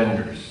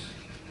vendors.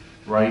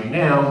 Right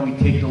now, we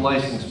take the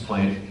license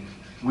plate.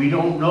 We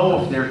don't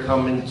know if they're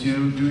coming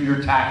to do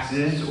your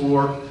taxes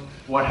or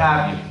what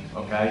have you,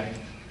 okay?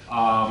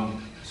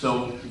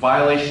 So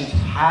violations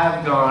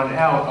have gone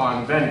out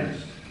on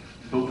vendors,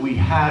 but we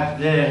have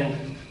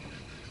then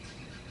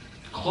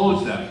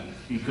closed them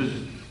because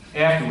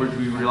afterwards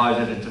we realize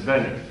that it's a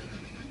vendor.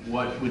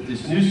 With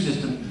this new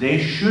system,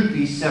 they should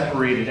be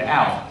separated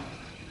out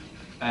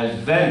as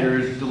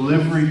vendors,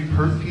 delivery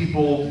per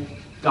people,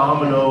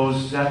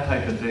 Domino's, that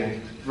type of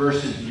thing,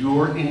 versus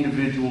your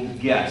individual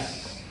guests.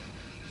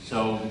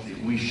 So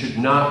we should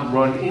not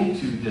run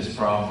into this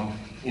problem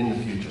in the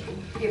future.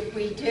 If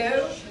we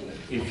do,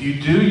 If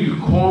you do, you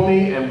call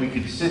me and we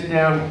could sit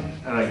down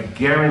and I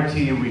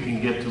guarantee you we can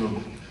get to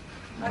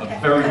a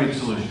very good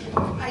solution.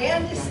 I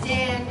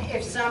understand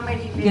if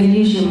somebody. You can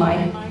use your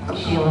mic,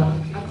 Sheila.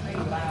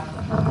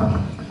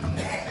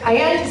 I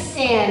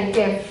understand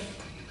if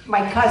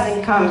my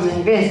cousin comes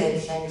and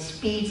visits and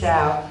speeds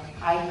out,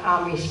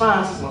 I'm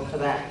responsible for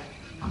that.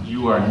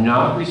 You are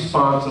not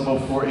responsible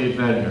for a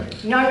vendor.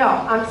 No,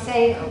 I'm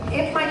saying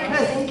if my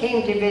cousin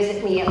came to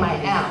visit me at my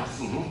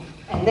house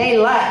and they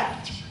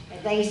left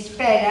and they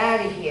sped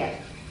out of here,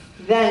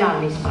 then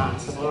I'm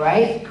responsible,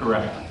 right?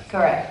 Correct.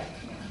 Correct.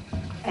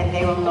 And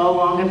they will no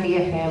longer be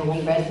a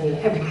family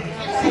resident.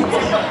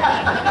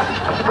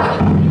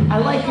 I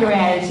like your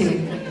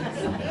attitude.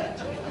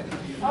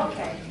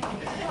 Okay.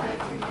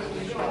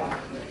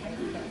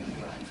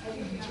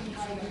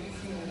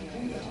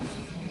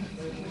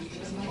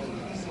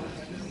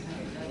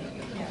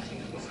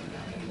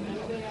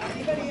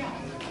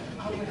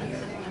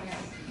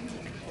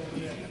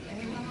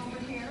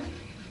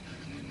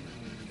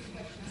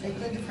 Say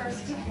Linda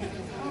first.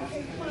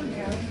 Okay, come on,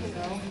 Mary.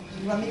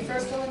 You want me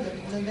first or Linda?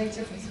 Doesn't make a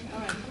difference.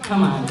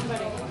 Come on.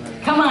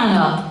 Come on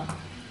up.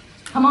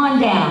 Come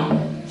on down.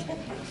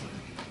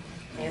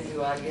 And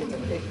do I get to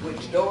pick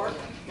which door?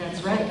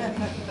 That's right.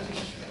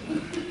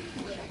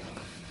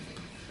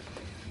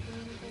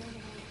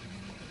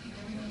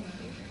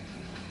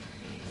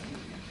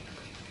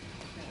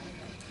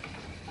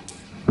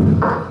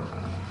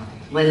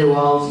 Linda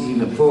Walls,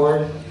 Unit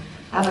 4.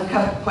 I have a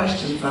couple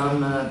questions on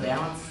the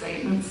balance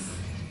statements.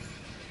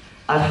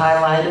 I've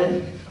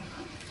highlighted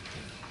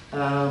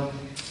on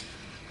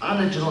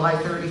the July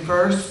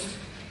 31st,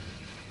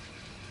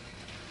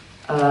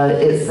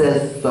 it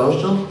says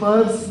social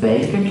clubs,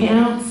 bank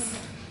accounts.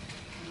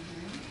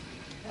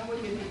 That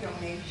would be the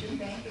donation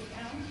bank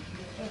account?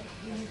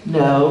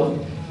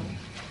 No.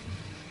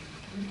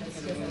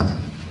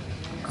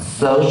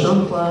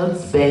 Social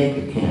clubs,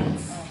 bank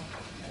accounts.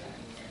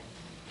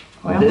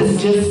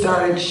 This just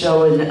started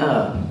showing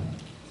up.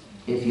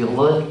 If you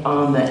look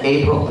on the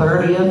April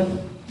 30th,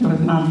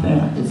 It's not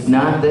there. it's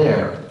not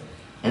there.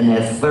 And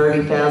that's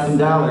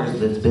 $30,000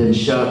 that's been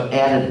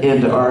added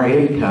into our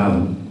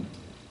income.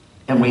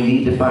 And we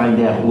need to find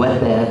out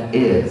what that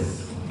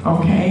is.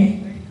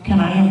 Okay, can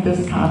I have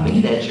this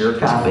copy? That's your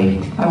copy.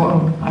 I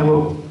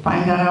will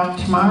find that out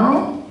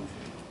tomorrow,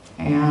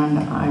 and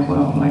I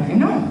will let you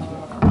know.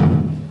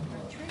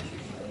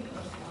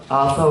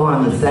 Also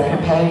on the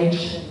second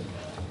page,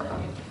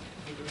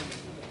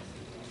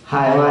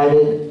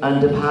 highlighted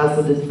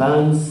undeposited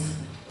funds.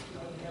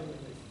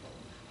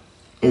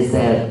 Is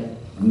that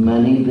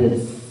money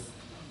that's,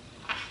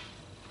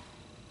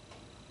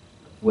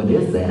 what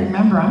is that?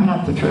 Remember, I'm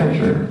not the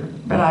treasurer,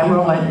 but I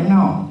will let you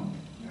know.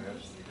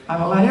 I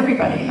will let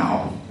everybody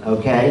know.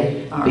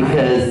 Okay, All right.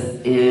 because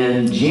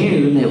in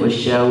June, it was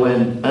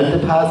showing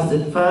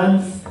undeposited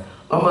funds,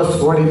 almost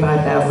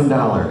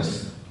 $45,000.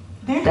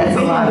 That's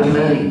a lot of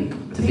money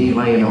to be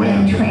laying In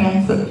around.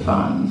 transit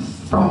funds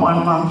from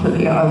one month to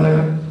the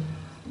other.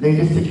 They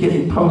just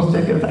didn't post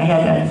it because I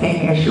had that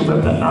same issue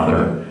with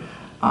another.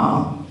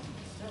 Oh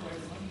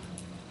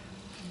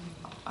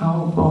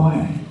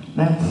boy,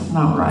 that's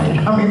not right.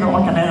 I'm even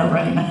looking at it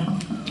right now.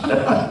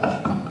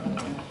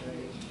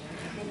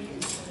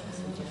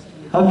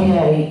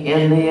 Okay,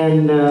 and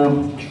then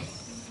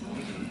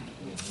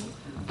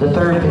the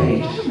third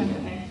page.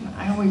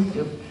 I always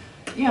do.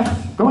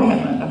 Yes, go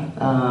ahead, Linda.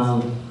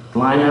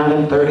 Line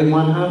item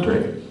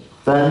 3100,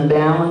 fund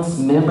balance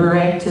member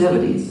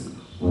activities.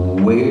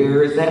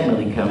 Where is that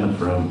money coming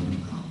from?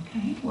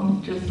 Okay, well,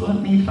 just let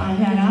me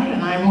find that out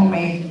and I will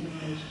make,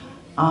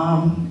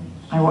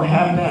 I will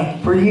have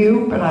that for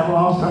you, but I will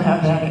also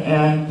have that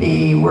at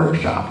the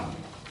workshop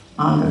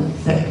on the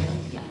 6th.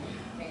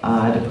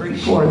 I'd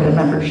appreciate for the it.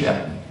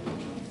 membership.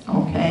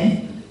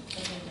 Okay?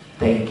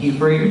 Thank you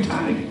for your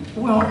time.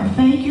 Well,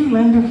 thank you,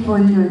 Linda, for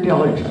your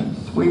diligence.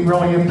 We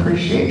really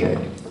appreciate it.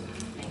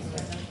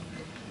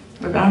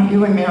 Without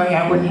you and Mary,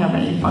 I wouldn't have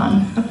any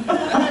fun.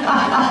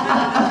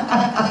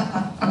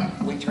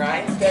 We try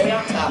and stay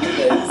on top of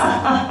this.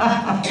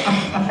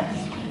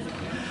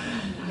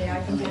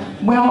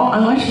 Well,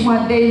 unless you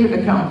want David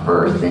to come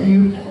first, and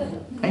you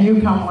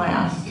come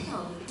last.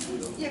 Come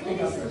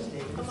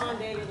on,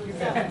 David.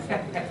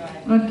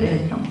 Let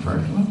Dave come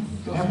first.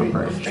 Let's have a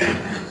break.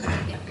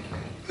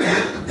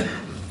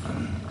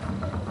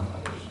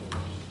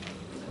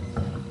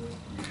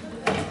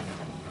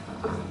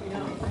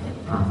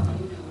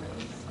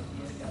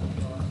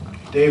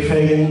 Dave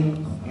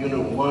Fagan, Unit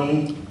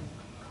 1,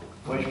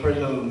 Vice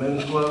President of the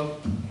Men's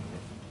Club.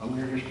 I'm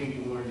here to speak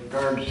in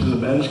regards to the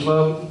Men's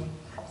Club.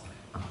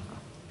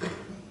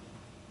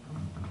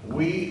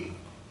 We,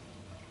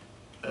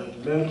 as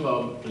the Men's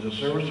Club, is a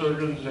service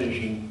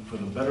organization for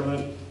the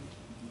betterment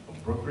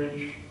of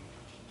Brookridge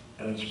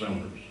and its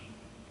members.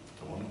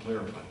 I want to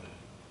clarify that.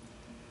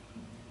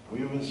 We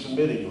have been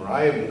submitting, or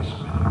I have been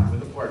submitting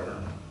with a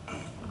partner,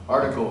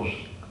 articles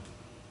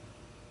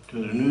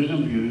to the News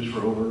and Views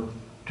for over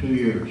 2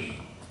 years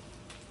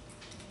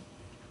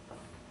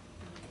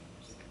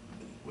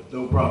with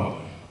no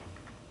problem.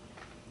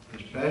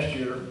 This past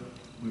year,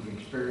 we've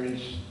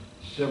experienced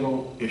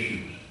several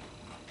issues.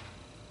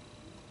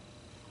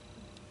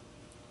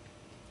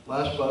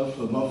 Last month,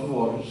 for the month of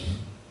August,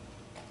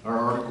 our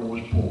article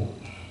was pulled.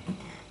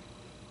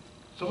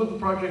 Some of the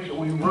projects that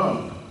we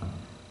run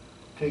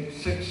take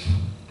 6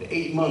 to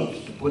 8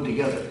 months to put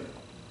together.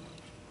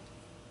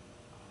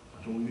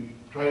 So we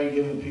try to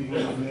give the people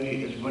in the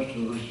community as much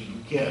notice as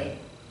we can.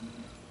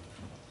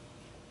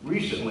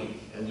 Recently,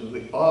 as of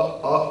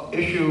the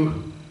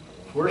issue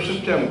for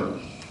September,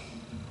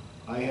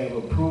 I have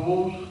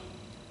approvals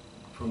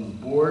from the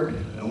board,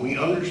 and we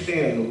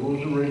understand the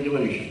rules and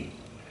regulations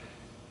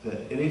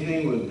that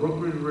anything with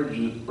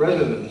Brookridge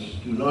residents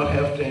do not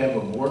have to have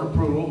a board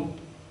approval.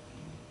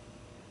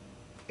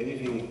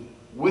 Anything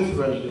with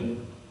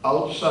residents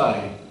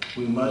outside,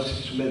 we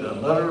must submit a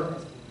letter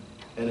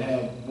and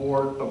have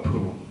board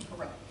approval.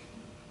 Correct.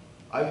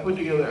 I put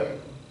together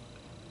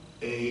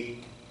a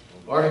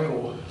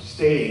article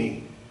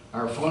stating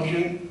our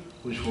function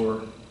was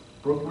for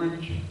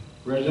Brookridge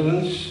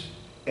residents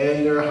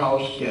and their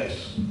house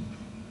guests.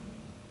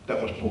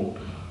 That was pulled.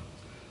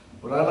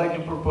 What I'd like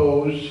to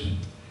propose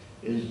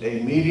is a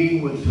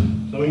meeting with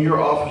some of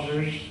your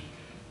officers,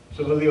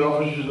 some of the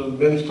officers of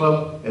the Men's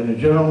Club, and the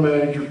General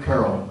Manager,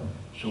 Carol,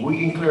 so we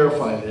can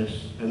clarify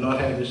this and not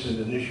have this as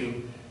an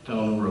issue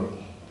down the road.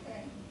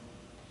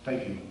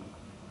 Thank you.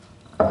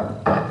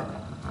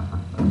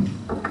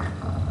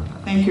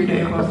 Thank you,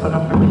 Dave. We'll set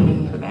up a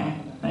meeting for that.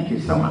 Thank you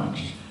so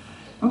much.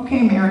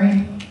 Okay,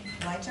 Mary.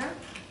 My turn?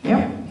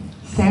 Yep.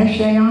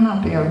 Sashay on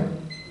up here.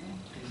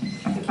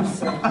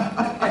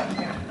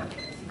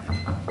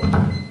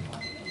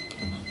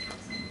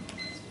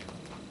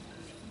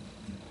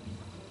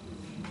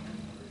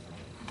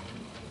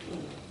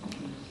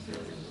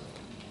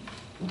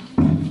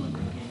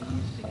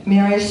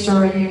 Mary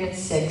Story, Unit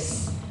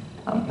 6.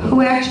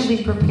 Who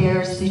actually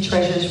prepares the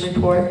treasurer's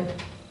report?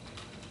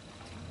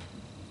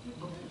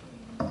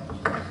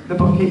 The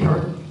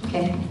bookkeeper.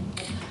 Okay.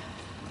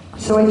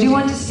 So I do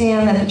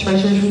understand that the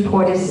treasurer's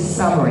report is a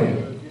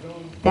summary.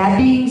 That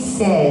being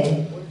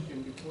said,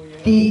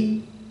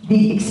 the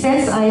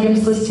expense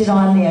items listed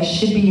on there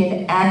should be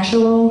an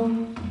accurate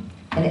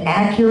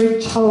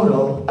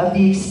total of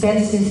the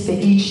expenses for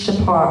each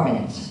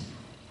department,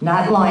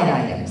 not line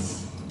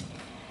items.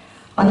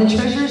 On the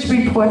treasurer's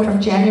report from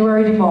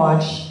January to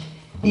March,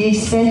 the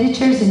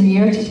expenditures and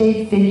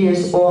year-to-date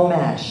figures all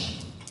match.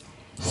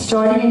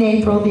 Starting in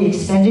April, the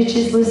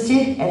expenditures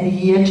listed and the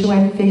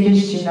year-to-end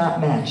figures do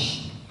not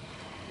match.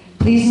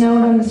 Please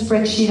note on the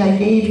spreadsheet I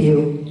gave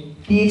you,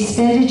 the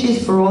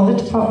expenditures for all the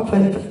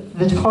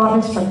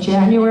departments from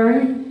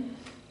January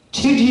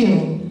to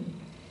June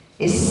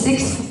is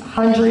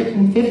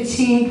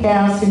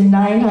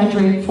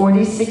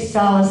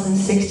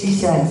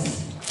 $615,946.60.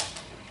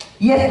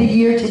 Yet the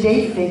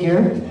year-to-date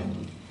figure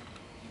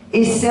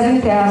is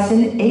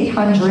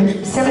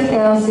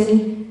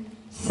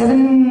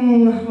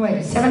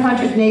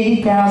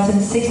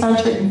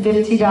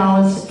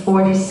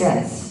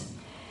 $780,650.40.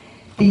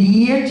 The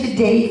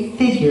year-to-date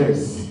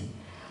figures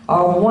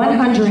are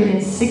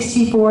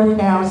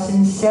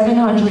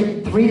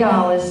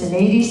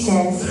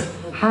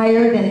 $164,703.80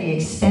 higher than the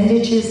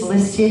expenditures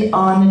listed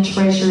on the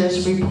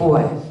treasurer's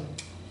report.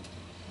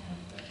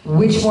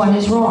 Which one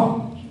is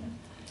wrong?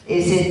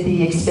 Is it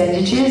the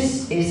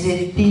expenditures? Is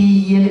it the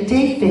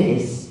year-to-date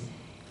figures?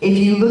 If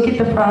you look at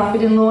the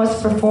profit and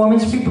loss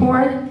performance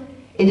report,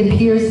 it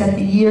appears that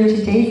the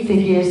year-to-date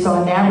figures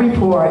on that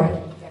report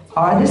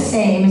are the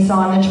same as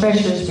on the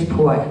treasurer's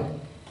report.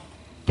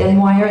 Then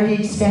why are the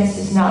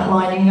expenses not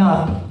lining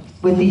up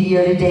with the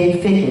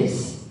year-to-date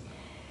figures?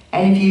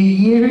 And if your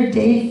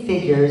year-to-date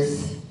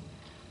figures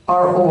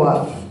are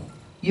off,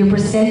 your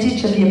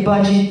percentage of your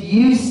budget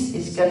use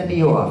is going to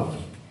be off.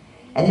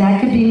 And that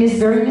could be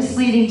very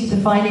misleading to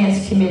the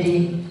Finance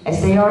Committee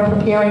as they are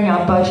preparing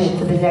our budget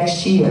for the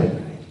next year.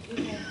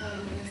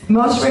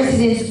 Most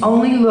residents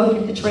only look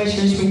at the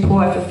treasurer's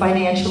report for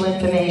financial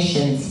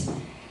information.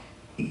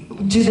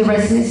 Do the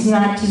residents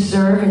not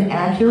deserve an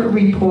accurate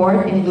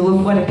report in lieu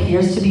of what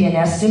appears to be an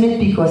estimate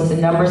because the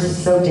numbers are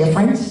so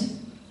different?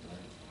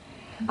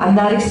 I'm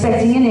not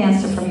expecting an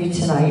answer from you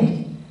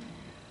tonight,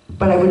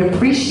 but I would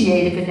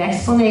appreciate if an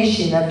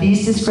explanation of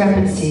these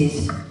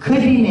discrepancies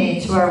could be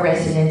made to our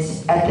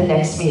residents at the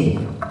next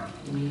meeting.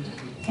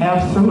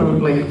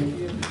 Absolutely.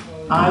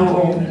 I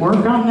will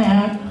work on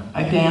that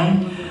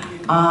again.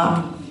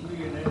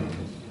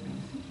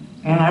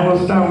 And I will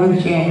start with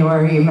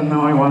January, even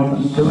though I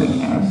wasn't doing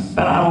this.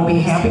 But I will be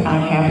happy.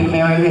 I'm happy,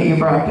 Mary, that you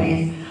brought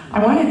these. I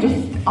want to just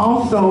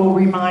also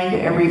remind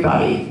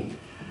everybody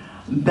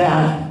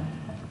that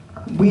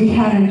we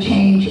had a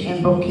change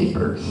in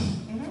bookkeepers.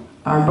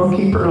 Our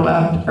bookkeeper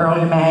left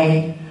early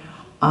May.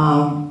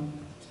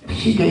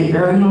 She gave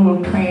very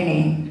little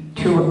training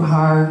to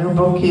our new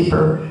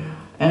bookkeeper,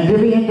 and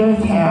Vivian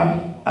does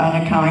have an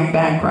accounting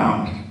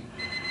background.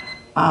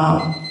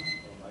 I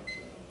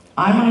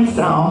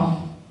myself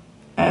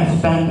have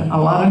spent a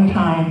lot of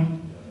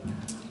time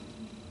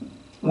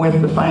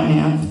with the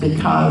finance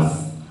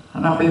because,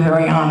 and I'll be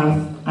very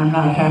honest, I'm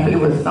not happy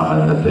with some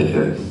of the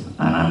figures,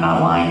 and I'm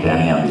not lying to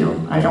any of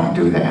you. I don't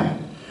do that.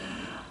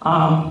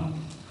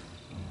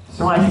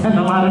 So I spend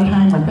a lot of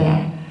time with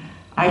that.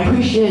 I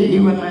appreciate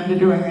you and Linda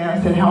doing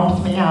this. It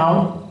helps me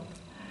out.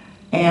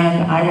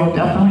 And I will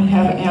definitely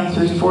have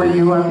answers for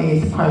you on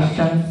these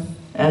questions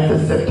at the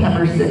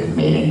September 6th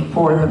meeting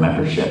for the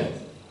membership.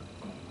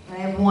 I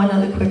have one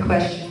other quick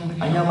question.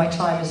 I know my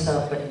time is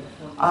up, but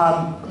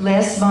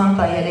last month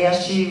I had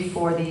asked you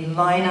for the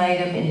line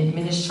item in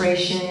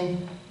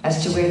administration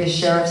as to where the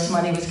sheriff's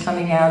money was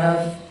coming out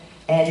of.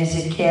 And is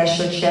it cash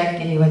or check?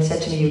 And you had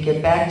said to me you'd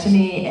get back to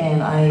me,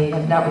 and I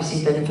have not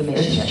received that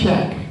information yet. It's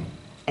check.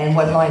 And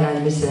what line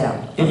item is it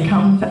out? It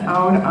comes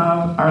out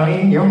of,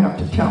 Arlene, you'll have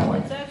to tell me.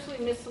 It's actually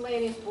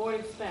miscellaneous board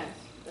expense.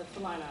 That's the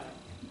line item.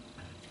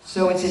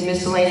 So it's in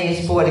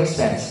miscellaneous board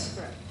expense?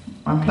 Correct.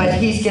 Okay. But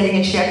he's getting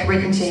a check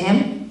written to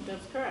him?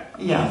 That's correct.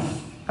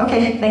 Yes.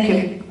 Okay, thank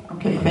you.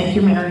 Okay, thank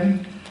you, Mary.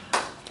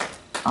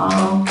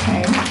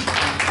 Okay.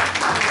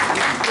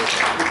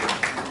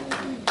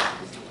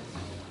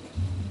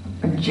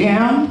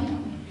 Jim?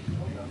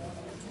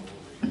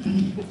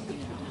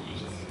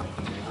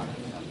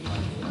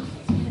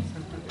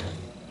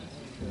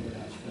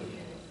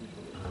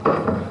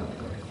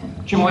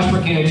 Jim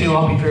Westbrook, Unit 2,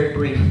 I'll be very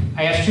brief.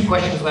 I asked 2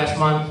 questions last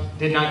month,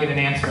 did not get an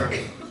answer.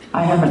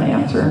 I have an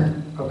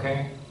answer.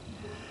 Okay.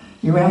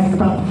 You asked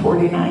about the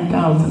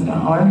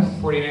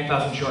 $49,000.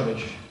 49,000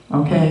 shortage.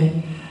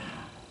 Okay.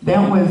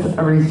 That was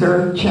a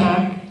reserve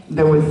check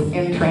that was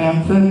in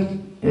transit.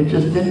 It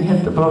just didn't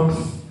hit the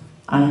books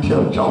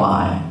until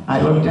July.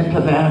 I looked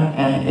into that,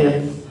 and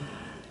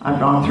I've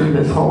gone through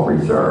this whole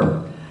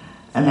reserve,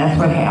 and that's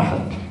what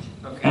happened.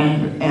 Okay.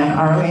 And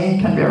Arlene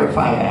can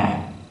verify that.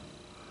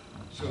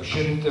 So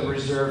shouldn't the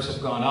reserves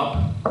have gone up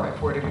by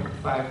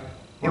 45?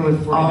 It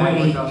was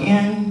already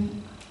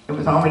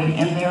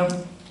in there,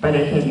 but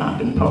it had not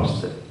been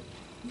posted.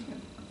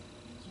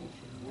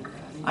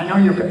 I know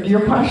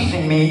you're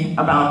questioning me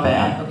about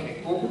that.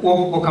 Okay,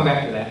 we'll come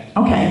back to that.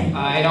 Okay.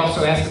 I'd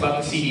also asked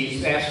about the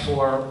CDs. Asked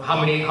for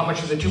how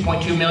much of the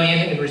 2.2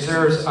 million in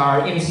reserves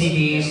are in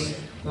CDs.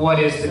 What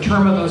is the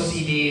term of those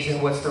CDs,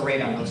 and what's the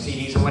rate on those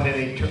CDs, and when do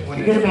they?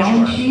 You get a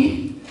balance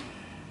sheet?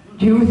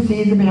 Do you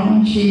see the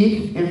balance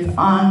sheet? It's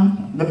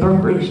on the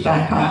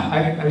Brookridge.com.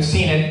 I've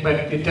seen it,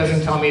 but it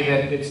doesn't tell me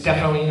that it's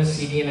definitely in the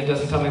CD, and it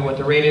doesn't tell me what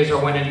the rate is, or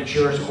when it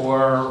matures,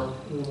 or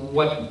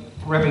what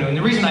revenue. And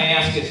the reason I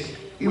ask is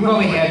We've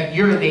only had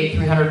year-to-date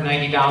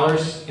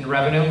 $390 in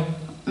revenue.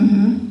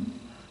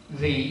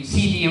 The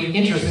CD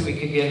interest that we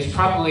could get is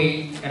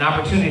probably an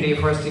opportunity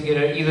for us to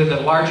get either the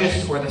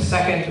largest or the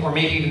second or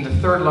maybe even the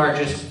third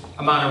largest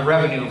amount of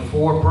revenue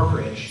for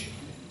Brookridge,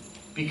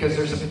 because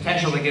there's a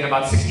potential to get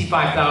about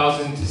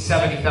 $65,000 to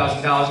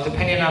 $70,000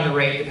 depending on the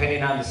rate,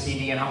 depending on the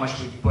CD and how much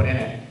we put in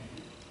it.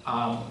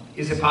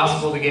 Is it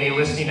possible to get a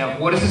listing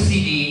of what is a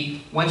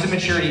CD, when's the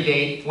maturity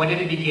date, when did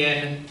it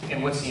begin,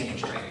 and what's the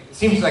interest rate? It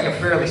seems like a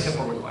fairly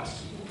simple request.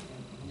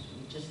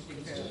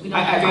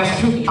 I've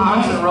asked two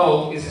months in a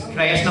row. Can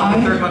I ask now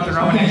the third month in a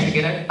row and actually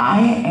get it?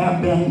 I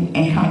have been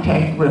in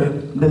contact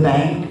with the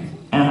bank,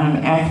 and I'm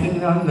asking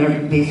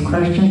them these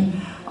questions.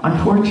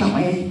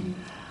 Unfortunately,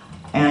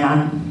 and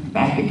I'm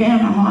back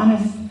again, I'm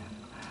honest,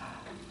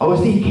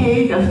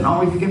 OCK doesn't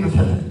always give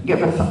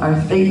us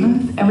our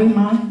statements every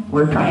month.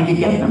 We're trying to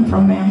get them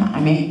from them.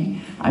 I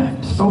mean, I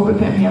spoke with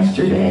them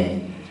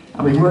yesterday.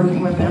 I'll be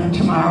working with them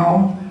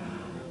tomorrow,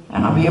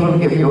 and I'll be able to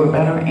give you a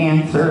better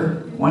answer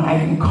when I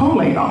can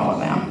collate all of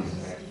them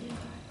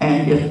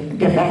and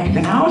get back to you.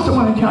 And I also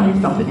want to tell you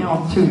something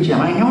else too, Jim.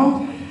 I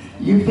know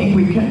you think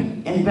we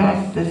can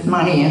invest this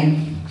money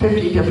in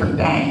 50 different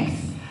banks,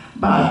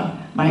 but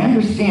my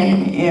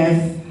understanding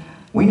is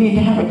we need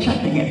to have a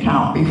checking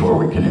account before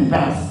we can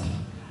invest.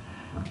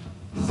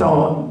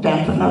 So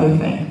that's another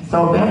thing.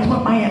 So that's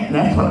what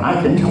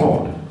I've been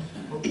told.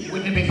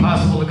 Wouldn't it be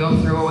possible to go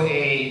through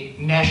a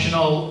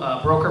national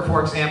broker,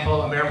 for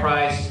example,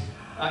 Ameriprise,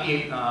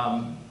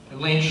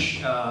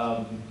 Lynch,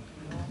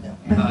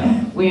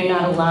 We are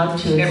not allowed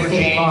to.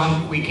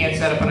 Everchange? We can't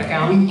set up an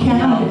account? We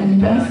cannot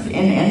invest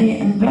in any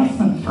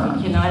investment firm.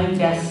 We cannot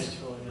invest.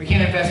 We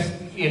can't invest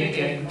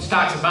in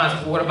stocks and bonds,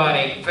 but what about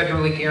a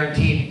federally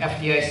guaranteed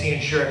FDIC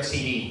insured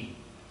CD?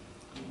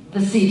 The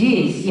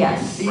CDs,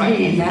 yes. Right.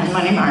 CDs and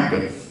money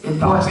markets.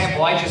 For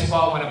example, I just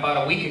bought one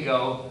about a week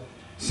ago,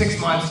 6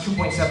 months,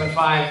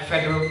 2.75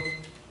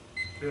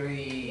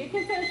 You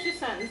can finish your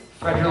sentence.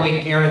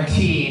 federally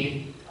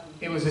guaranteed.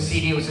 It was a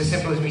CD. It was as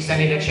simple as me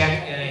sending a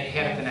check and I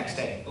had it the next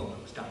day. Boom,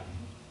 it was done.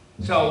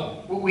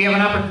 So we have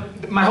an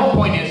opportunity. My whole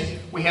point is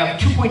we have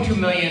 2.2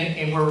 million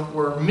and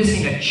we're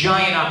missing a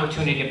giant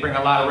opportunity to bring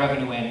a lot of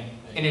revenue in.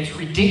 And it's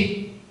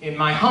ridiculous, in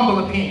my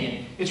humble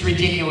opinion, it's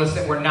ridiculous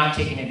that we're not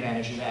taking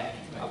advantage of that.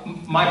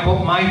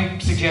 My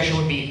suggestion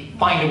would be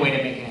find a way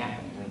to make it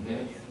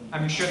happen.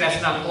 I'm sure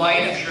that's not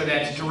polite, I'm sure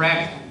that's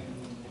direct,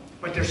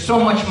 but there's so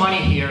much money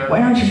here. Why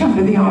don't you come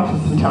to the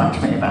office and talk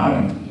to me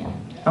about it?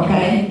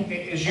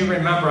 Okay? As you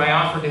remember, I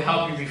offered to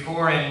help you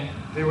before and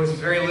there was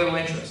very little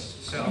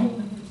interest,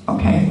 so.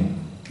 Okay.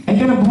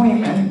 Make an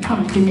appointment and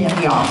come see me in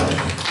the office.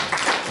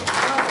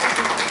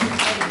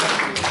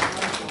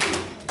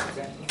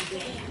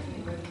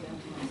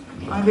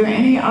 Are there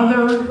any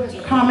other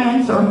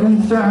comments or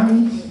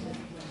concerns?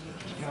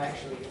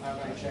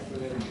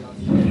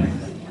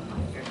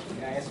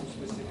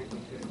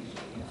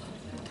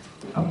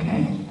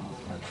 Okay.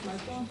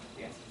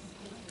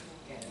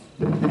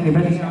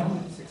 Anybody else?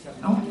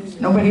 No?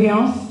 Nobody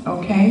else?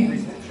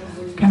 Okay.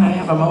 Can I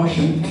have a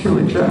motion to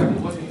adjourn?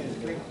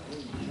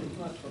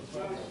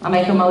 I'll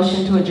make a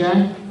motion to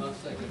adjourn.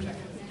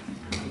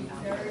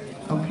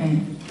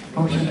 Okay.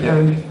 Motion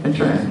carried.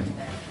 Adjourn.